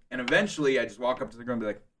 Yeah. And eventually, I just walk up to the girl and be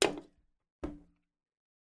like, "You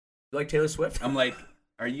like Taylor Swift?" I'm like,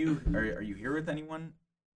 "Are you here with anyone?"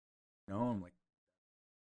 No, I'm like,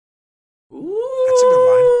 "Ooh, that's a good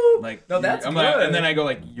line." Like, no, that's good. Like, and then I go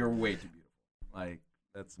like, "You're way too beautiful." Like,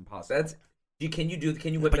 that's impossible. Can you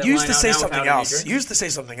whip but that you used line to out say now something without else. You used to say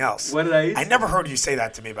something else. What did I? I never heard you say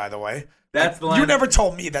that to me. By the way, that's the line. You never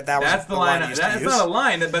told me that was that's the line. That's not a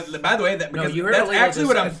line. But by the way, that's actually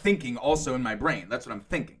what I'm thinking. Also in my brain, that's what I'm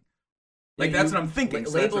thinking. Like that's what I'm thinking.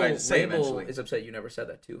 So that's what I say eventually. Is upset you never said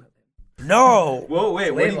that to him. No. Whoa,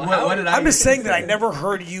 wait. What did I? I'm just saying that I never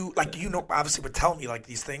heard you, like, you know, obviously would tell me like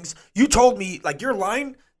these things. You told me, like, your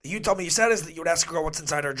line that you told me you said is that you would ask a girl what's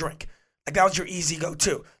inside her drink. Like, that was your easy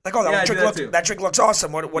go-to. Like, oh, that drink looks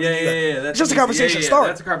awesome. What do you get? It's just a conversation start.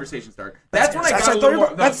 That's a conversation start. That's when I got a little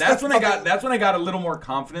more. That's when I got a little more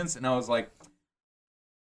confidence, and I was like.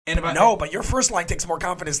 But your first line takes more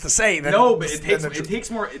confidence to say than it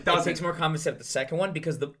takes more confidence at the second one,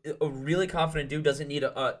 because a really confident dude doesn't need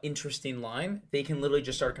a interesting line. They can literally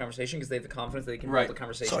just start a conversation because they have the confidence that they can roll the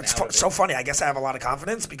conversation. So it's so funny. I guess I have a lot of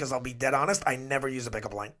confidence because I'll be dead honest. I never use a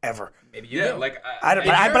pickup line ever. Maybe you do. Like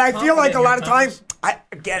but I feel like a lot of times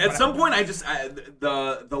at some point I just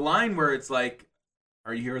the line where it's like,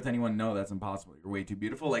 are you here with anyone? No, that's impossible. You're way too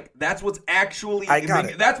beautiful. Like, that's what's actually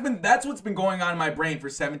that's what's been going on in my brain for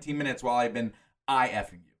 17 minutes while I've been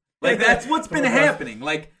effing you. Like, that's what's been happening.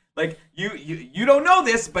 Like you don't know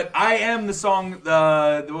this, but I am the song,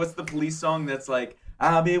 what's the Police song that's like,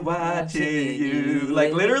 I'll be watching you.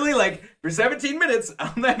 Like, literally, like, for 17 minutes,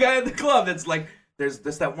 I'm that guy at the club that's like, there's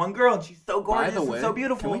that one girl, and she's so gorgeous and so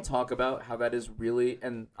beautiful. Can we talk about how that is really,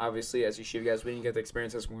 and obviously, as you guys, when you get the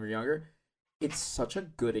experience this when we were younger, it's such a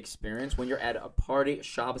good experience when you're at a party, a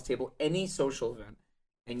Shabbos table, any social event,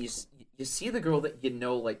 and you see the girl that you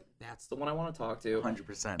know, like, that's the one I want to talk to.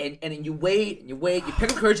 100%. And you wait, you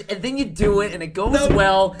pick up courage, and then you do it, and it goes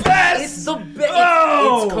well. Best! It's the best.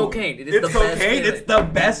 It's cocaine. It's the best feeling. It's the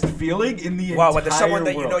best feeling in the entire world. When there's someone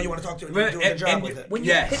that you know you want to talk to, and you do a good job with it. When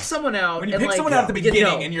you pick someone out, at the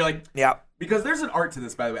beginning, and you're like, yeah. Because there's an art to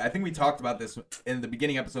this, by the way. I think we talked about this in the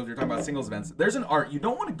beginning episodes. We were talking about singles events. There's an art. You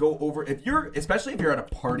don't want to go over, especially if you're at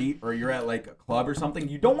a party or you're at like a club or something,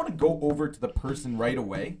 you don't want to go over to the person right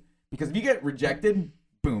away. Because if you get rejected,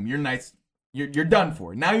 boom, your night's you're done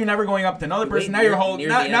for. Now you're never going up to another person.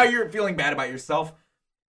 Now you're feeling bad about yourself.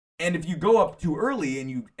 And if you go up too early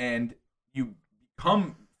and you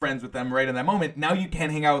become friends with them right in that moment, now you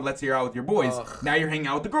can't hang out. Let's say you're out with your boys. Now you're hanging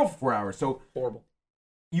out with the girl for 4 hours. So horrible.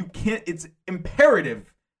 You can't. It's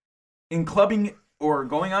imperative in clubbing or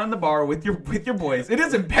going on the bar with your boys. It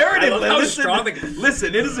is imperative.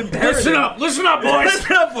 Listen, it is imperative. Listen up, boys.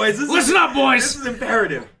 Listen up, boys. Listen up, boys. This is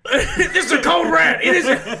imperative. This is a code red. It is.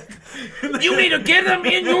 You need to get them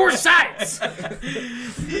in your sights.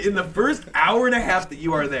 In the first hour and a half that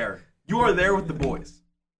you are there with the boys.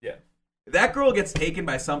 Yeah. If that girl gets taken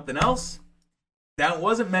by something else, that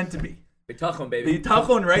wasn't meant to be. Bitajon, baby.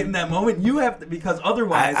 Bitajon right in that moment. You have to, because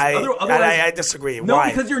otherwise, I disagree. No, Why?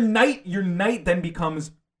 because your night then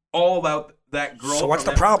becomes all about that girl. So what's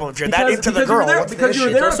the problem if you're that into the girl? Because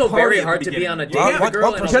you're there. It's also very hard to be on a date with a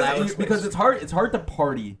girl because it's hard. It's hard to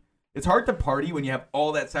party. It's hard to party when you have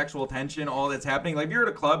all that sexual tension, all that's happening. Like if you're at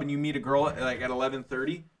a club and you meet a girl at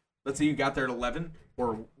 11:30. Let's say you got there at 11,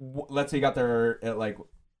 or let's say you got there at like.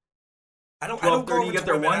 I don't go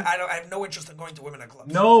to women. I have no interest in going to women at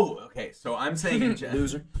clubs. No. Okay, so I'm saying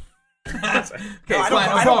loser. Okay,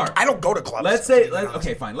 no, I don't go to clubs. Let's say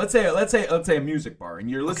fine. Let's say a music bar, and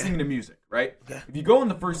you're listening to music, right? Okay. If you go in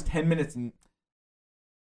the first 10 minutes, and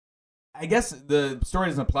I guess the story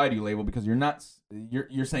doesn't apply to you, Label, because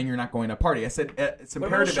you're saying you're not going to a party. I said it's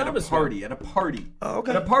imperative at a party. Oh, okay.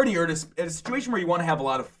 At a party or at a situation where you want to have a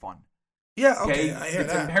lot of fun. Yeah. Okay. I hear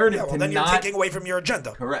it's that. Imperative well, then you're taking away from your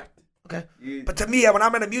agenda. Correct. Okay. But to me, when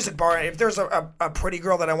I'm at a music bar, if there's a pretty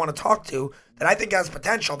girl that I want to talk to that I think has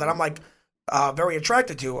potential, that I'm like very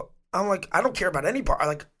attracted to, I'm like, I don't care about any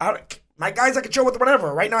part. My guys I can chill with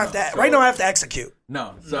whatever. Right now I have to execute.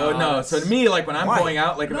 No. So to me, like when I'm going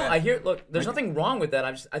out, like I hear. Look, there's nothing wrong with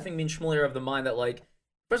that. I think me and Shmuel are of the mind that like.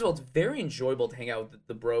 First of all, it's very enjoyable to hang out with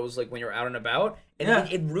the bros like when you're out and about, and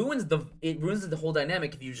it ruins the whole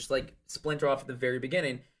dynamic if you just like splinter off at the very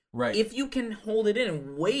beginning. Right. If you can hold it in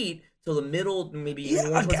and wait till the middle, maybe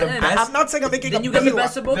I'm not saying I'm making. Then you get the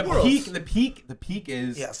best of both worlds. The peak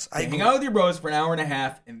is I hang out with your bros for an hour and a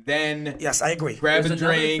half, and then I agree. Grab a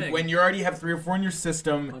drink when you already have 3 or 4 in your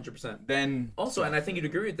system. 100%. Then also, and I think you'd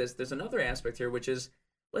agree with this. There's another aspect here, which is,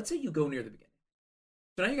 let's say you go near the beginning.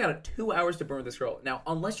 So now you got 2 hours to burn with this girl. Now,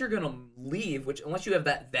 unless you're gonna leave, unless you have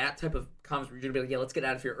that type of comments where you're gonna be like, yeah, let's get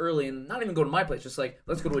out of here early, and not even go to my place, just like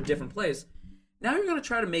let's go to a different place. Now you're gonna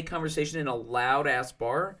try to make conversation in a loud ass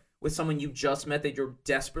bar with someone you just met that you're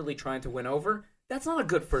desperately trying to win over. That's not a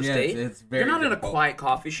good first date. It's very you're not difficult. In a quiet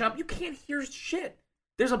coffee shop. You can't hear shit.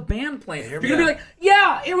 There's a band playing. You're gonna be like,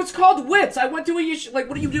 yeah, it was called Wits. I went to a like,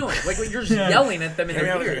 what are you doing? Like you're just yelling at them in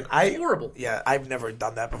their ear. It's horrible. Yeah, I've never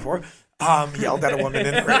done that before. Yelled at a woman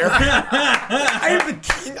in her ear. I am the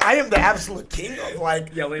king. I am the absolute king of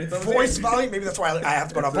like yelling at voice volume. Maybe that's why I have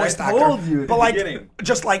to go to a voice doctor. Told you but like,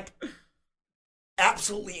 just like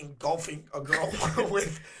absolutely engulfing a girl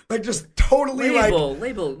with like just totally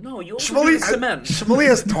label. No, you only cement. Shmuley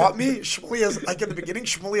has taught me. Shmuley has like in the beginning.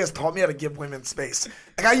 Shmuley has taught me how to give women space.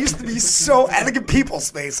 Like I used to be and to give people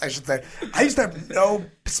space. I should say. I used to have no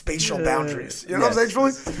spatial boundaries. You know what I'm saying,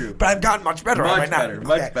 Shmuley? True. But I've gotten much better right now.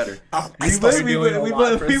 Much better. We learn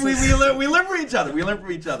from each other. We learn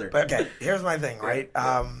from each other. But okay, here's my thing, right?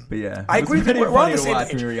 But yeah, I agree with you. We're on the same page.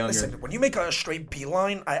 When we were younger. Listen, when you make a straight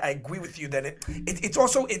beeline, I agree with you that it's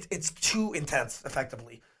also it's too intense.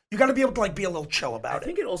 Effectively, you got to be able to like be a little chill about it. I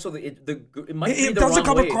think it also it might be it the doesn't wrong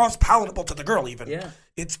come way. across palatable to the girl even. Yeah,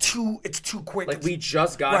 it's too quick. Like we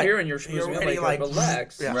just got here and you're already like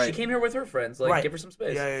relax. Yeah. Right. She came here with her friends. Like give her some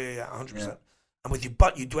space. Yeah, 100%. I'm with you,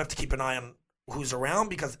 but you do have to keep an eye on who's around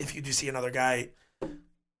because if you do see another guy,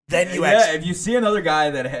 then you if you see another guy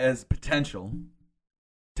that has potential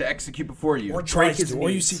to execute before you, or tries to, or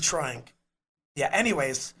you see trying. Yeah.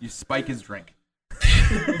 Anyways, you spike his drink.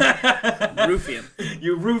 Roofie him.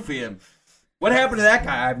 You roofie him. What happened to that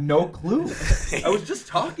guy? I have no clue. I was just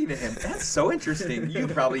talking to him. That's so interesting. You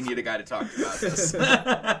probably need a guy to talk to about this.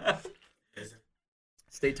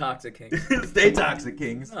 Stay toxic, Kings. Stay toxic,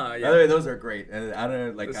 Kings. Oh, yeah. By the way, those are great. And I don't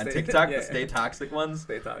know, like on TikTok, the Stay Toxic ones.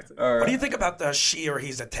 Stay toxic. What do you think about the she or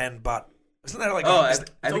he's a 10 but? Isn't that like? I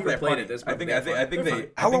think they're funny. I think they.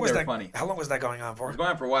 How long was that? Funny. How long was that going on for? It was going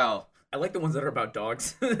on for a while. I like the ones that are about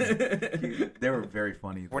dogs. They were very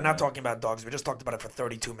funny. We're not talking about dogs. We just talked about it for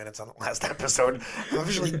 32 minutes on the last episode. I'm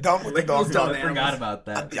officially done with the dogs. I forgot about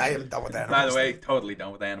that. I am done with that. By the way, totally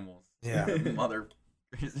done with animals. Yeah. Mother.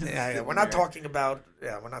 Yeah. We're not talking about.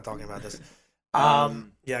 Yeah, we're not talking about this.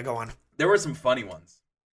 Yeah, go on. There were some funny ones,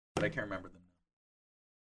 but I can't remember them.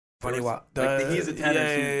 Funny what? Like he's a 10 or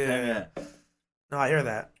she's a 10. No, I hear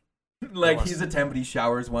that. Like he's a 10, but he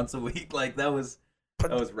showers once a week. Like that was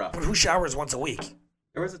rough. But who showers once a week?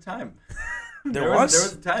 There was a time. There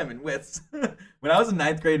was a time in Wits. When I was in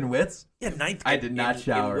 9th grade in Wits. Yeah, 9th grade. I did not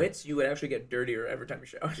shower. In Wits, you would actually get dirtier every time you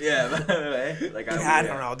showered. Yeah, like I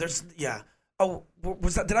don't know. There's Oh,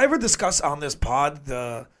 was that? Did I ever discuss on this pod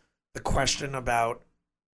the question about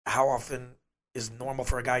how often is normal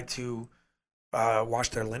for a guy to wash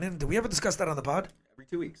their linen? Did we ever discuss that on the pod? Every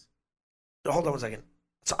 2 weeks. Hold on 1 second.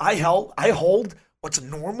 So I hold what's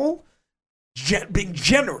normal. Being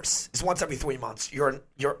generous is once every 3 months. You're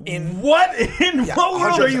in what what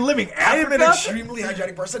world are you living? Africa? I am an extremely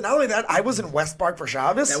hygienic person. Not only that, I was in West Park for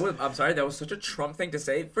Shabbos. I'm sorry, that was such a Trump thing to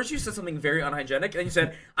say. First, you said something very unhygienic, and then you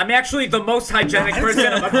said, "I'm actually the most hygienic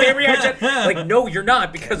person. I'm very hygienic." Like, no, you're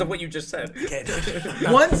not because of what you just said. Okay,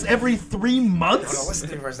 once every 3 months. No, listen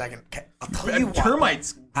to me for a second. Okay, I'll tell you what.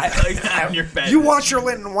 Termites on your bed. You wash your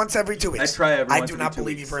linen once every 2 weeks. I try every I do not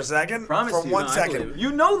believe you for a second. Promise for you. 1 second.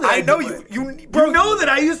 You know that. I know you. Bro, you know that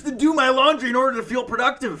I used to do my laundry in order to feel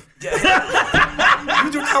productive. Yeah.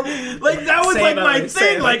 You do not. Like that was like my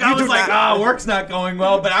thing. Like I was like, work's not going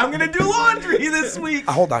well, but I'm gonna do laundry this week.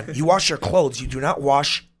 Hold on. You wash your clothes. You do not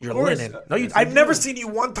wash your linen. No, I've never seen you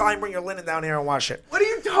one time bring your linen down here and wash it. What are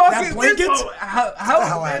you talking? That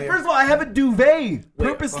blanket? First of all, I have a duvet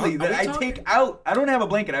purposely that I take out. I don't have a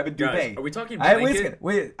blanket. I have a duvet. Guys, are we talking blanket?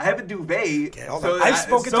 Wait, I have a duvet. Okay, hold on. I've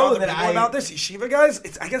spoken to other people about this. Yeshiva guys,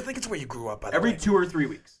 I think it's where you grew up. By the way, every 2 or 3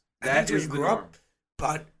 weeks. That's where you grew up.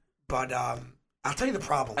 But I'll tell you the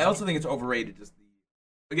problem. I also think it's overrated.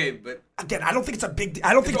 Okay, but again, I don't think it's a big.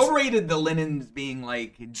 I don't think it's overrated. The linens being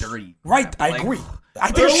like dirty. Right, I agree. I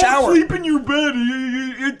take a shower. Sleep in your bed.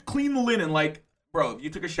 You clean the linen. Like, bro, if you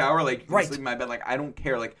took a shower, like, you sleep in my bed. Like, I don't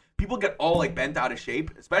care. Like, people get all like bent out of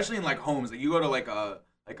shape, especially in like homes. Like, you go to like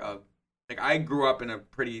I grew up in a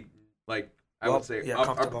pretty I would say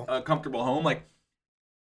comfortable home. Like,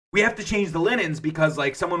 we have to change the linens because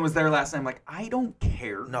like someone was there last night. I'm like, I don't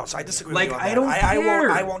care. No, so I disagree with you on that. I don't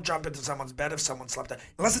care. I won't jump into someone's bed if someone slept there.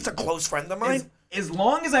 Unless it's a close friend of mine. As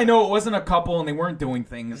long as I know it wasn't a couple and they weren't doing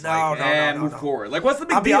things move forward. Like, what's the big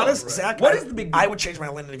deal? I'll be honest, Zach. What is the big deal? I would change my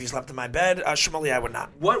linen if you slept in my bed. Shmuley, I would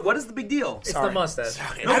not. What is the big deal? It's the mustache.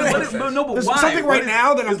 No, but there's why? something right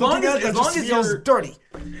now that I'm looking at that just feels dirty.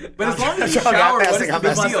 But as long as you shower, what is the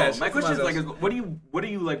big deal? My question is like, what do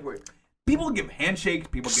you like? People give handshakes.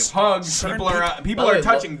 People give hugs. People are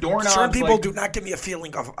touching doorknobs. Certain people do not give me a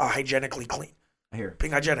feeling of hygienically clean. I hear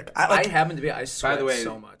being hygienic. I happen to be. I sweat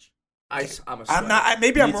so much. I'm a sweat. I'm not.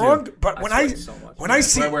 Maybe I'm wrong, but when I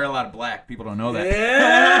see, I wear a lot of black. People don't know that.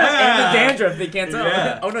 Yeah, and the dandruff. They can't tell.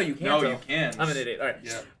 Yeah. Oh no, you can't. No, tell. you can't. I'm an idiot. All right.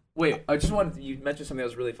 Yeah. Wait, I just wanted you mentioned something that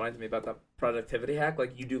was really funny to me about that productivity hack.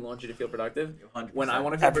 Like, you do laundry to feel productive. 100%. When I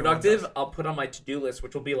want to feel productive, I'll put on my to-do list,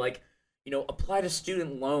 which will be like, apply to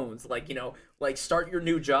student loans, like start your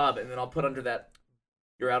new job, and then I'll put under that,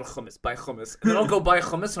 you're out of hummus, buy hummus, and then I'll go buy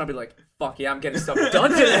hummus, and I'll be like, fuck yeah, I'm getting stuff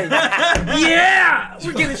done today. Yeah,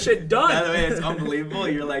 we're getting shit done. By the way, it's unbelievable.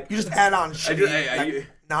 You're like, you just add on shit,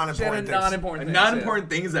 non-important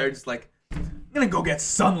things that are just like, I'm gonna go get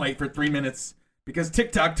sunlight for 3 minutes because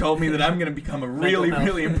TikTok told me that I'm gonna become a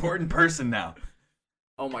really important person now.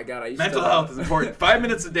 Oh my god, mental health is important. 5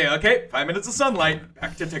 minutes a day, okay? 5 minutes of sunlight,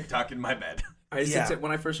 back to TikTok in my bed.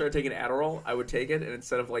 When I first started taking Adderall, I would take it, and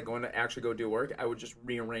instead of like going to actually go do work, I would just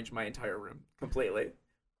rearrange my entire room completely.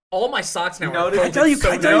 All my socks now are I tell you,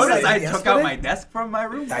 I took out my desk from my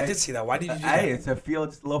room. I did see that. Why did you do that? It's a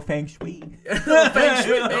little feng shui. Little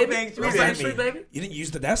feng shui, baby. You didn't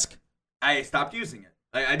use the desk? I stopped using it.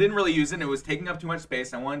 I didn't really use it. It was taking up too much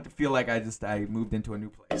space. I wanted to feel like I moved into a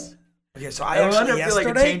new place. Okay, so I actually feel like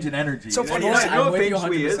a change in energy. So funny. You know what feng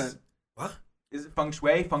shui is? What? Is it feng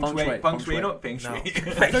shui? Feng shui. You know what feng shui?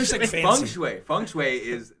 Feng shui. Feng shui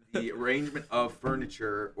is the arrangement of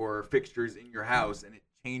furniture or fixtures in your house, and it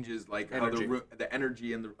changes like how the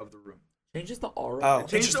energy of the room. Changes the aura. Oh,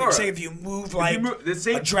 interesting. Say if you move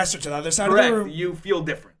a dresser to the other side of the room, you feel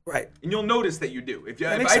different. Right. And you'll notice that you do. If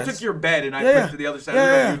I took your bed and I put it to the other side of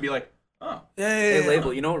the room, you'd be like, oh. Hey,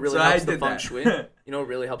 Label, you know what really helps the feng shui? You know what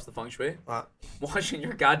really helps the feng shui? What? Washing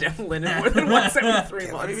your goddamn linen more than once every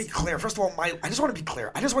 3 months. Let me be clear. First of all, I just want to be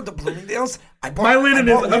clear. I just went to Bloomingdale's. My linen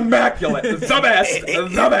is immaculate.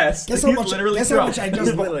 The best. Guess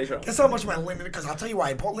how much my linen, because I'll tell you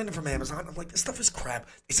why. I bought linen from Amazon. I'm like, this stuff is crap.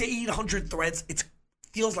 They say 800 threads. It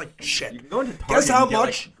feels like shit. You can go into Target. Guess how and get,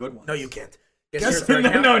 much? Like, good ones. No, you can't.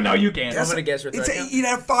 No, you can't. I'm going to guess your third count. You'd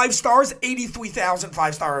have 5 stars, 83,000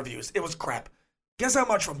 5-star reviews. It was crap. Guess how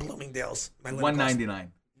much from Bloomingdale's? $199.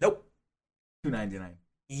 Nope. $299.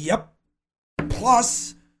 Yep.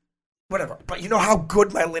 Plus whatever. But you know how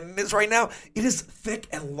good my linen is right now? It is thick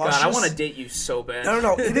and luscious. God, I want to date you so bad.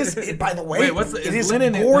 No. It is. By the way, wait, what's it is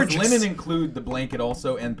linen? gorgeous. Does linen include the blanket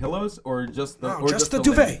also and pillows, or just the? No, or just the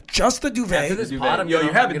duvet? duvet. Just the duvet. After this duvet. pod, I'm Yo, gonna,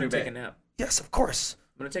 you have I'm a gonna duvet. take a nap. Yes, of course.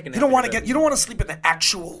 I'm gonna take a nap. You don't want to You don't want to sleep in the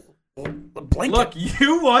actual blanket. Look,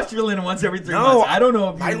 you wash your linen once every 3 No, months. I don't know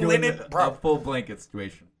if my you're doing linen, a bro. full blanket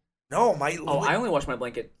situation. No, I only wash my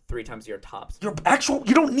blanket 3 times a year tops. your actual.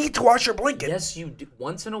 You don't need to wash your blanket. Yes, you do.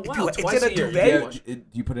 Once in a you- while, it's twice in a a year. duvet? You Yeah, wash- do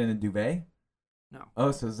you put it in a duvet? No.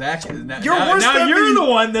 Oh, so Zach, now You're worse than you're me. the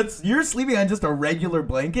one you're sleeping on just a regular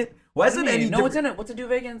blanket. Why isn't any? No, what's in it? What's a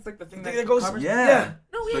duvet again? It's like the thing Thing that that goes- covers. Yeah.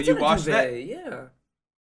 No, So it's you in a wash duvet. Yeah.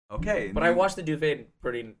 Okay, But I wash the duvet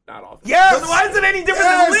pretty not often. Yes. So why is it any different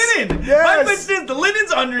Yes! than linen? Yes! My bitch is the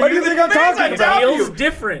linen's under What do you the think I'm duvet's talking on It about? top of feels you.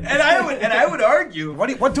 different. And I would argue. What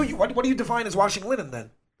do you define as washing linen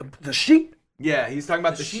then? The sheet? Yeah, he's talking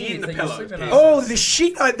about the sheet sheets and the that you're pillows. sleeping on. Oh, the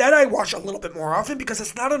sheet. That I wash a little bit more often because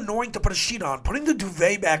it's not annoying to put a sheet on. Putting the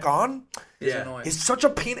duvet back on It's Yeah. annoying. is such a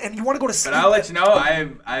pain, and you want to go to sleep. But I'll let you know,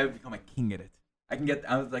 I've become a king at it.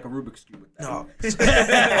 I was like a Rubik's Cube with that. No.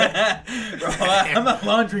 Bro, I'm a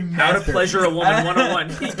laundry master. How to pleasure a woman 101.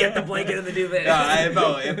 You get the blanket in the duvet.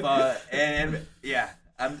 And yeah,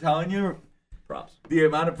 I'm telling you, Props. the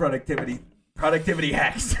amount of productivity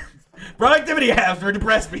hacks. Productivity hacks for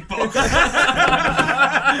depressed people. Learn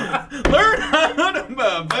how to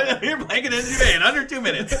put your blanket in duvet in under 2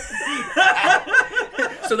 minutes.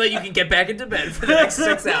 So that you can get back into bed for the next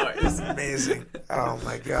 6 hours. Amazing. Oh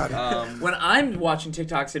my god. When I'm watching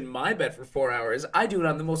TikToks in my bed for 4 hours, I do it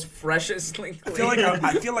on the most freshest link. I feel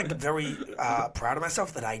like very proud of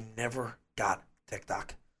myself that I never got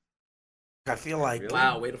TikTok. I feel like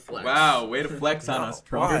Wow, way to flex. Wow, way to flex on us,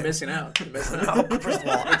 Trump. Why? You're missing out. You're missing out. no, first of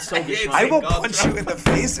all, It's so good. I will Go punch Trump. you in the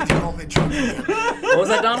face if you call me Trump. What was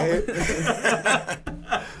that, Donald?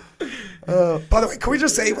 By the way, can we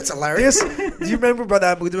just say what's hilarious? Do you remember about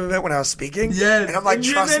that movie event when I was speaking? Yes. And I'm like, And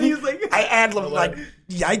trust then me. he's like- I ad-libbed like,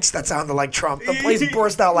 yikes, that sounded like Trump. The place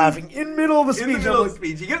burst out laughing in middle of the speech. In the middle I'm of the like,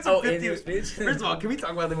 speech. He gives Oh, him in 50. the speech? First of all, can we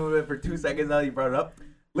talk about the movie for 2 seconds now that you brought it up?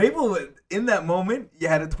 Label, in that moment, you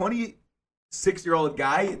had a 26-year-old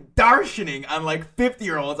guy darshaning on like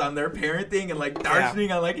 50-year-olds on their parenting and like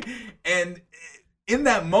darshaning on like, and in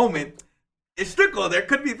that moment, it's trickle. There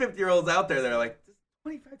could be 50-year-olds out there that are like,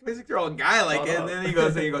 26-year-old guy, like, and then he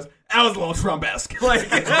goes, that was a little Trump-esque. Like,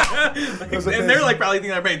 and they're like probably thinking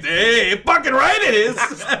in their brains, hey, fucking right it is.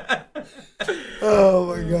 oh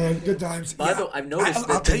my god, good times. By the way, I've noticed I'll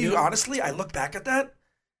that tell the you new- honestly, I look back at that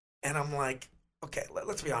and I'm like, okay,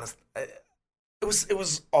 let's be honest. It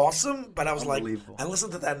was awesome, but I was like, Unbelievable. I listen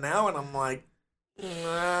to that now and I'm like,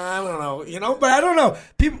 I don't know, but I don't know.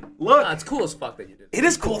 People Look, It's cool as fuck that you did. It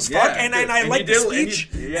is cool as Yeah, fuck, and I and like you the did- and you- speech,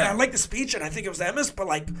 yeah. and I like the speech, and I think it was Emma's, but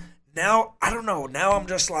like now, I don't know. Now I'm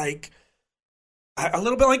just like a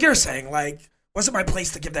little bit like you're saying. Like, wasn't my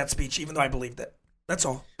place to give that speech, even though I believed it. That's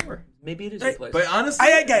all. Sure. Maybe it is Hey, your place. but honestly,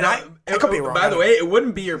 I could be wrong. By the way, it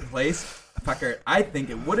wouldn't be your place, fucker. I think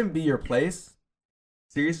it wouldn't be your place.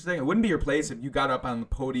 Seriously, saying it wouldn't be your place if you got up on the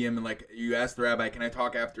podium and like you asked the rabbi, "Can I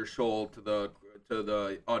talk after Shul to the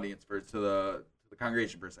audience for to the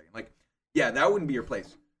congregation for a second?" Like, yeah, that wouldn't be your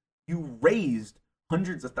place. You raised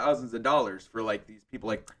hundreds of thousands of dollars for like these people,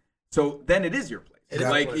 like, so then it is your place. It is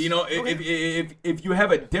Like, your place. you know, if you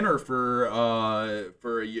have a dinner for a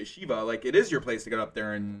yeshiva, like it is your place to get up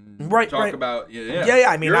there and talk about Yeah,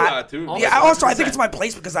 I mean, you're allowed to. Also, Yeah. Also, I 100%. think it's my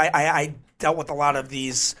place because I dealt with a lot of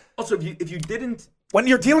these. Also, if you didn't, When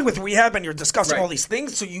you're dealing with rehab and you're discussing Right. all these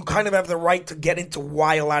things, so you kind of have the right to get into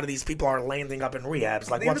why a lot of these people are landing up in rehabs.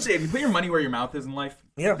 Like, at the end of the day, if you put your money where your mouth is in life,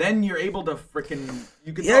 Yeah. then you're able to freaking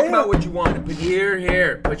you can Yeah, talk yeah. about what you want. And put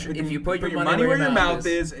Here. If you put your money where your mouth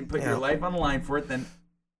is, and put Yeah. your life on the line for it, then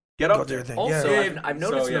get Go up do there. your thing. Also, Yeah. I've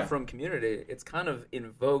noticed So, in yeah. the Frum community, it's kind of in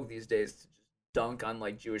vogue these days to just dunk on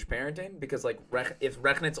like Jewish parenting because like if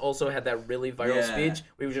Rechnitz also had that really viral Yeah. speech,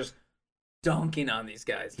 we were just dunking on these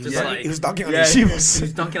guys. Just Yeah. like he was dunking on Yeah. the he yeshivas.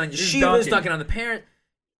 was dunking on Just yeshivas, dunking on the parent.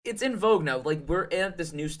 It's in vogue now. Like we're at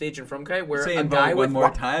this new stage in Frumkai where Say a in guy vogue with one more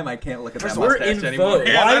time. I can't look at First that of all, we're mustache in anymore. vogue.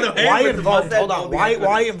 Yeah, by the way, Why with the involved? mustache Hold on. holding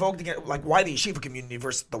Why it. involved to get like why the yeshiva community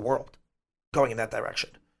versus the world going in that direction?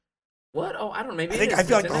 what? Oh, I don't know. Maybe I it is,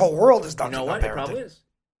 feel like isn't the it? whole world is You dunking know on what? It probably parenting is.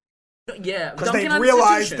 Yeah, because they dunking on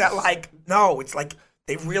realized that institutions. like no, it's like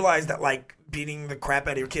they realized that like beating the crap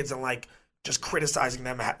out of your kids and like just criticizing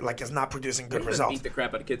them like is not producing good We haven't results. beat the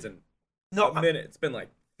crap out of kids in No, a minute. It's been like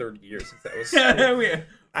 30 years since that was.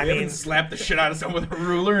 I mean- haven't slapped the shit out of someone with a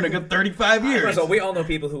ruler in a good 35 years. First of all, we all know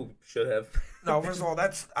people who should have. no. First of all,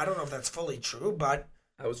 I don't know if that's fully true, but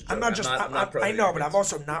I'm not just. I'm not I know, but I'm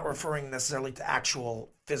also not referring necessarily to actual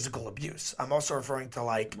physical abuse. I'm also referring to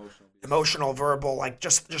like emotional, verbal, like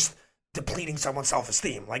just depleting someone's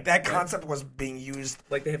self-esteem. Like that concept was being used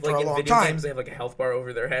like they have for like a in long video time. games they have like a health bar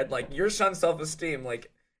over their head. Like your son's self-esteem.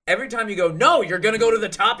 Like every time you go, no, you're gonna go to the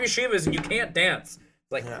top yeshivas and you can't dance.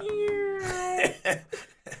 It's like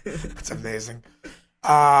That's amazing.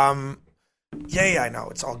 Yeah, I know.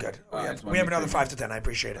 It's all good. We have another 5 to 10. I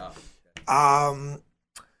appreciate it.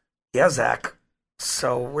 Yeah, Zach.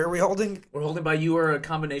 So where are we holding? We're holding by you are a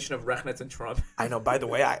combination of Rechnitz and Trump. I know. By the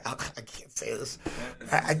way, I can't say this.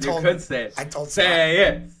 I told. You could say it. I told. Say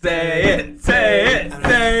it.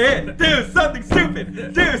 Do something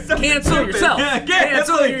stupid. Do something Cancel stupid. yourself.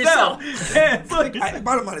 Cancel yourself.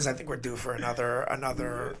 Bottom line is, I think we're due for another.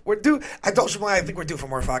 We're due. I told Shmuley I think we're due for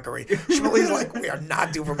more fuckery. Shmuley's like, we are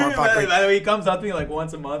not due for more fuckery. By the way, he comes up to me like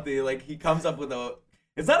once a month. He comes up with a.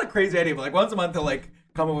 It's not a crazy idea, but like once a month he'll like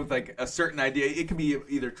come up with like a certain idea. It can be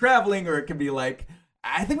either traveling or it can be like,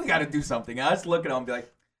 I think we got to do something. I just look at him and be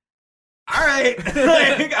like, all right.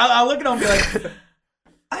 Like, I'll look at him and be like,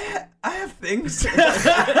 I have things. No,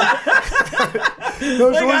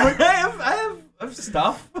 Like, I have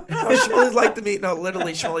stuff. Shmuley's like to me. No,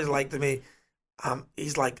 literally, Shmuley's like to me.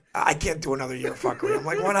 He's like, I can't do another year of fuckery. I'm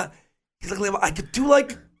like, why not? He's like, Leo, I could do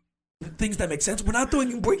like things that make sense. We're not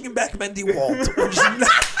bringing back Mendy Walt.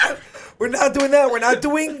 We're not doing that. We're not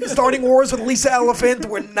doing starting wars with Lisa Elephant.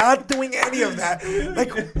 We're not doing any of that.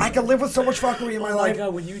 Like, I can live with so much fuckery in my life. Oh my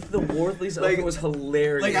god, when you did the war with Lisa Elephant was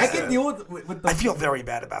hilarious. Like I can deal with the I feel very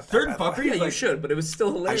bad about that. certain by the way. fuckery. yeah, you like, should, but it was still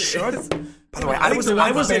I hilarious. should. By the way, I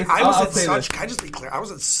was in such. Can I just be clear? I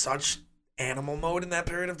was in such animal mode in that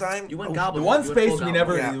period of time. You went goblin. The one You went space full we goblin.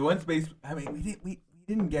 never. Yeah. The one space. I mean, we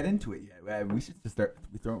didn't get into it yet. We should just start.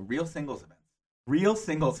 We throw real singles events. Real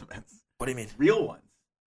singles events. What do you mean? Real ones.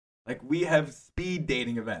 Like we have speed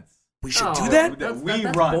dating events. We should Oh, do that? That's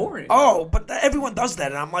run. boring. Oh, but everyone does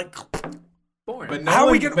that, and I'm like, boring. But How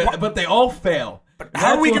are we gonna- But they all fail.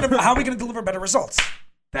 how are we gonna deliver better results?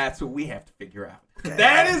 That's what we have to figure out. Okay.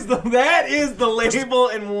 That is the label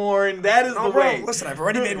and Warren. That is No, the bro, way. listen, I've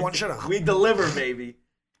already made one shit up. We deliver, baby.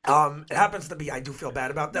 It happens to be. I do feel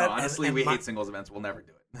bad about that. No, honestly, and we my- hate singles events. We'll never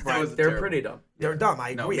do it. That Right, was They're terrible. pretty dumb. They're dumb.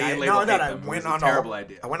 I No, agree. me and I Label hate I them. It went was a on terrible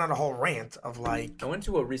idea. I went on a whole rant of like. I went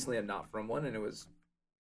to recently a not from one, and it was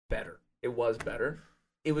better. It was better.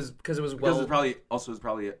 It was because it was Because well. it's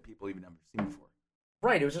probably people you've never seen before.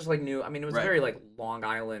 Right, it was just like new. I mean, it was Right. very like Long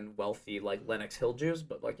Island wealthy, like Lenox Hill Jews,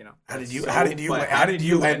 but like How did you So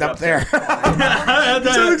end up there? I'll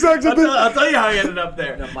tell you how I ended up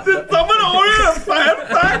there. No, my- Someone ordered a fan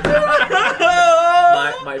factor.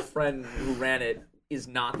 my friend who ran it is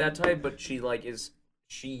not that type, but she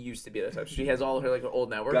used to be that type. She has all her like old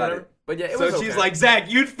network, Got whatever. it. But yeah, it So was she's okay. like,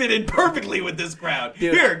 Zach, you'd fit in perfectly with this crowd.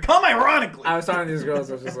 Dude. Here, come ironically. I was talking to these girls.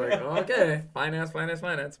 I was just like, oh, okay, finance.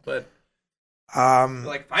 But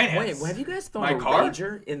Like finance. wait, have you guys thrown My a car?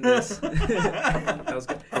 rager in this? That was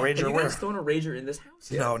good. A rager Have you where? guys thrown a rager in this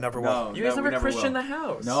house? Yet? No, never will. No. You guys we never never Christian will. the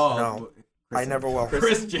house? No. I never will.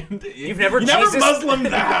 Christian. You've never You never Jesus- Muslim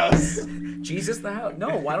the house. Jesus the house.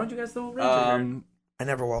 No, why don't you guys throw a rager? I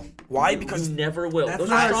never will. Why? Because You never will. That's Those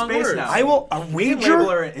not are our strong space words. now. I will. A Me and Label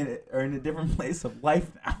rager. are in a different place of life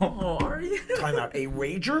now. Oh, are you? Time out. A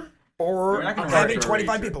rager or We're not gonna having rager a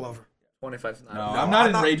 25 rager. people over. 25's not. No, enough. I'm not in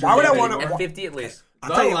I'm not- rage. why would I rage. wanna- And 50 at least. I'll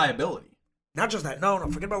Not tell a you. liability. Not just that. No,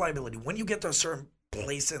 forget about liability. When you get to a certain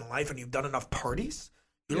place in life and you've done enough parties,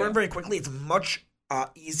 you Yeah. learn very quickly it's much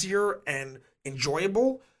easier and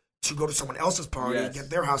enjoyable to go to someone else's party, Yes. get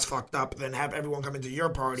their house fucked up, than have everyone come into your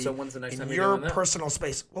party So when's the next in time you're your doing that? personal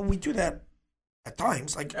space. Well, we do that at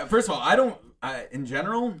times. Like, First of all, in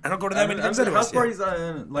general, I don't go to that many things anyways, House yeah. parties,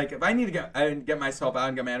 like if I need to get myself out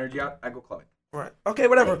and get my energy out, I go clubbing. right? Okay,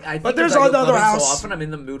 whatever. I think But there's if I go another clubbing house. So often I'm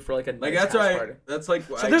in the mood for like a Like nice that's house why. party. That's like.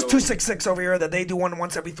 So there's 266 over here that they do one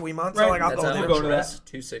once every 3 months. Right. So like, I'll That's go how there. you much go to that. rest?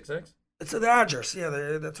 266. It's the Dodgers. Yeah,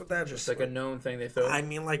 that's what the Dodgers. It's like a known thing they throw. I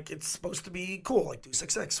mean, like it's supposed to be cool, like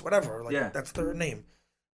 266, whatever. Like Yeah. that's their name.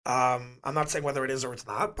 I'm not saying whether it is or it's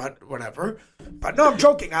not, but whatever. But no, I'm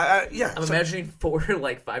joking. Yeah. I'm so- imagining 4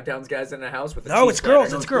 like 5 towns guys in a house with a No, cheese it's girls.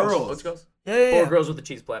 platter. It's girls. girls. Oh, it's girls. yeah. 4 girls with a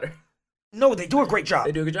cheese platter. No, they do a great job.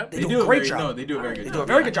 They do a good job. They do a great job. No, they do a very good They job. do a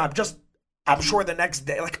very good job. Just, I'm sure the next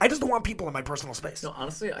day, like I just don't want people in my personal space. No,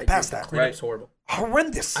 honestly, I Past do. that. Cleanup's horrible.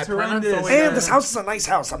 Horrendous. I plan on horrendous. throwing And this house is a nice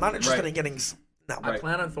house. I'm not interested Right. in getting No. I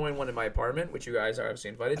plan on throwing one in my apartment, which you guys are obviously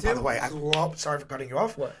invited to. By the way, I love. Sorry for cutting you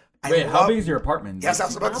off. What? Wait, how big is your apartment? Yes, I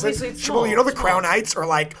was about to say. Obviously it's small, Shmuel, you know the it's Crown small. Heights are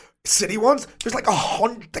like city ones. There's like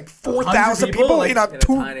 4,000 people. Like, in a In a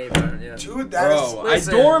two. tiny apartment, yeah. Dude, that is. Bro,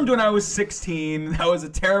 Listen. I dormed when I was 16. That was a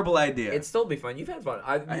terrible idea. It'd still be fun. You've had fun.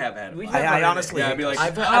 I have had we've fun. had I fun in it. honestly- Yeah, I'd be like,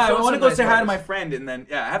 I've I thrown want to some go nice say hi to parties. my friend, and then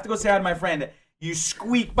I have to go say hi to my friend. You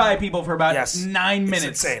squeak by people for about Yes. 9 It's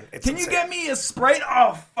minutes. insane. It's Can insane. you get me a Sprite?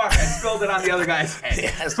 Oh fuck! I spilled it on the other guy's head.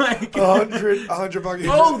 Yes. Like, 100 bucks.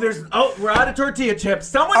 we're out of tortilla chips.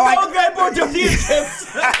 Someone Oh, go get more tortilla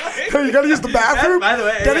chips. You gotta use the bathroom. By the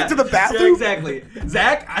way, get into the bathroom. Yeah, exactly.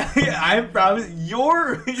 Zach, I promise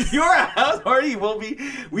your house party will be.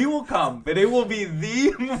 We will come, but it will be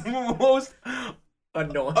the most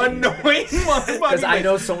Annoying. one. Because I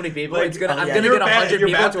know so many people. Like, It's gonna. I'm yeah. gonna You're get 100 you're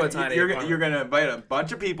people bad- to a tiny. You're apartment. gonna invite a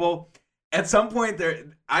bunch of people. At some point,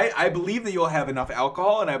 I believe that you'll have enough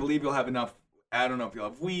alcohol, and I believe you'll have enough. I don't know if you'll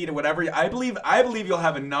have weed or whatever. I believe you'll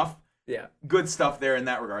have enough. Yeah. Good stuff there in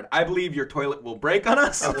that regard. I believe your toilet will break on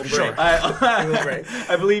us. Oh, for sure. It will break.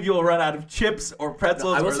 I believe you'll run out of chips or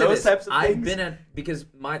pretzels I will or say those this. types of things. I've been at because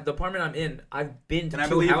the apartment I'm in. I've been to And I 2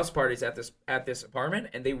 believe- house parties at this apartment,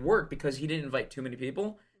 and they work because he didn't invite too many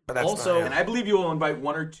people. But that's Also, not- And I believe you will invite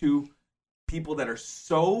 1 or 2 people that are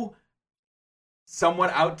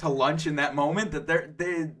somewhat out to lunch in that moment that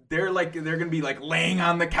they're gonna be like laying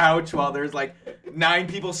on the couch while there's like 9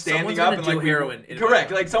 people standing Someone's up gonna and do like heroin in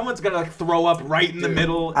correct, my- like someone's gonna like throw up right in the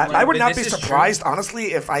middle. I would But not this be is true. surprised,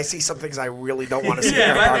 honestly, if I see some things I really don't want to see.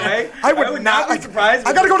 Yeah, in my by the apartment. way, I would I would not not be like. surprised I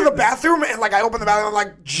if gotta go to the this- bathroom and like I open the bathroom. I'm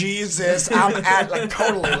like, Jesus, I'm at like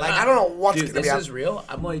totally like I don't know what's Dude, gonna this be. is real.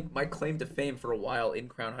 I'm like my claim to fame for a while in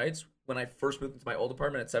Crown Heights when I first moved into my old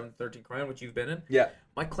apartment at 713 Crown, which you've been in. Yeah.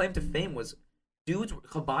 My claim to fame was dudes,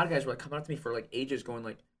 Chabad guys were like coming up to me for like ages, going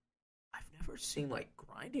like, "I've never seen like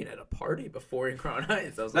grinding at a party before in Crown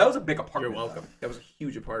Heights." I was That like, was a big apartment. You're welcome. That was a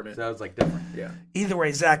huge apartment. So that was like different. Yeah. Either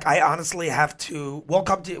way, Zach, I honestly have to. We'll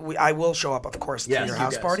come to. I will show up, of course, to Yes, your you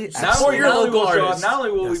house guys. party. Not Not Absolutely. only, Your local will show up, artist. not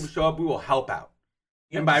only will Yes. we show up, we will help out.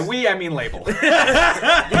 And by we, I mean label.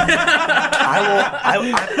 I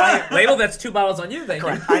will. Label, that's 2 bottles on you, thank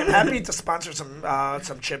Correct. you. I'm happy to sponsor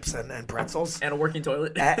some chips and pretzels. And a working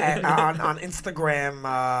toilet. On Instagram,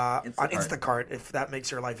 on Instacart. Instacart, if that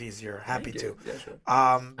makes your life easier, happy Thank to. you. Yeah, sure. But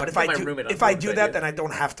I'll if put my roommate on if I board do with that, that, then I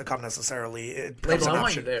don't have to come necessarily. It becomes Label, an I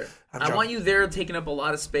want you option. there. I'm I joking. want you there taking up a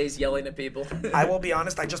lot of space, yelling at people. I will be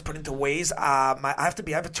honest. I just put into Waze. I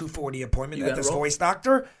have a 2:40 appointment You at gotta this roll? voice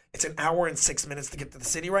doctor. It's an hour and 6 minutes to get to the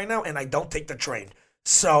city right now, and I don't take the train.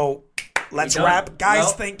 So let's done? wrap, guys.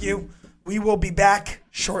 Well- Thank you. We will be back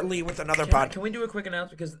shortly with another pod. Can we do a quick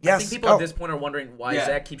announcement? Because I Yes, think people go. at this point are wondering why Yeah.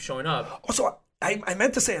 Zach keeps showing up. Also, I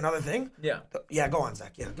meant to say another thing. Yeah. Yeah, go on,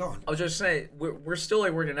 Zach. Yeah, go on. I was just saying, we're still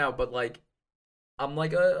like working out, but like, I'm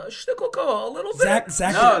like a shtickle co a little bit.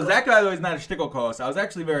 Zach. No, Zach, by the way, is not a shtickle co-host. I was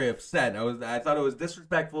actually very upset. I thought it was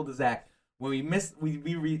disrespectful to Zach when we missed.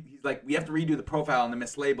 He's like, we have to redo the profile and the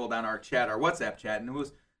mislabeled on our chat, our WhatsApp chat, and it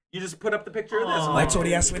was you just put up the picture of this. Aw. That's what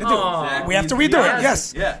he asked me to do. Aw. We have to He's redo beyond- it.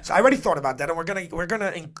 Yes. Yeah. So I already thought about that, and we're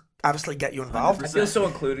gonna obviously get you involved. I feel so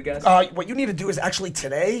included, guys. What you need to do is actually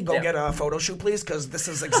today go Yeah. get a photo shoot, please, because this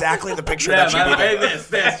is exactly the picture Yeah, that should by the be way, there.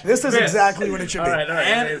 this. This is exactly what it should all be. right,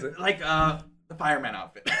 And amazing. like the fireman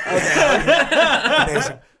outfit.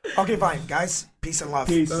 Amazing. Okay, fine, guys. Peace and love.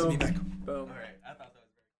 Peace. Be back.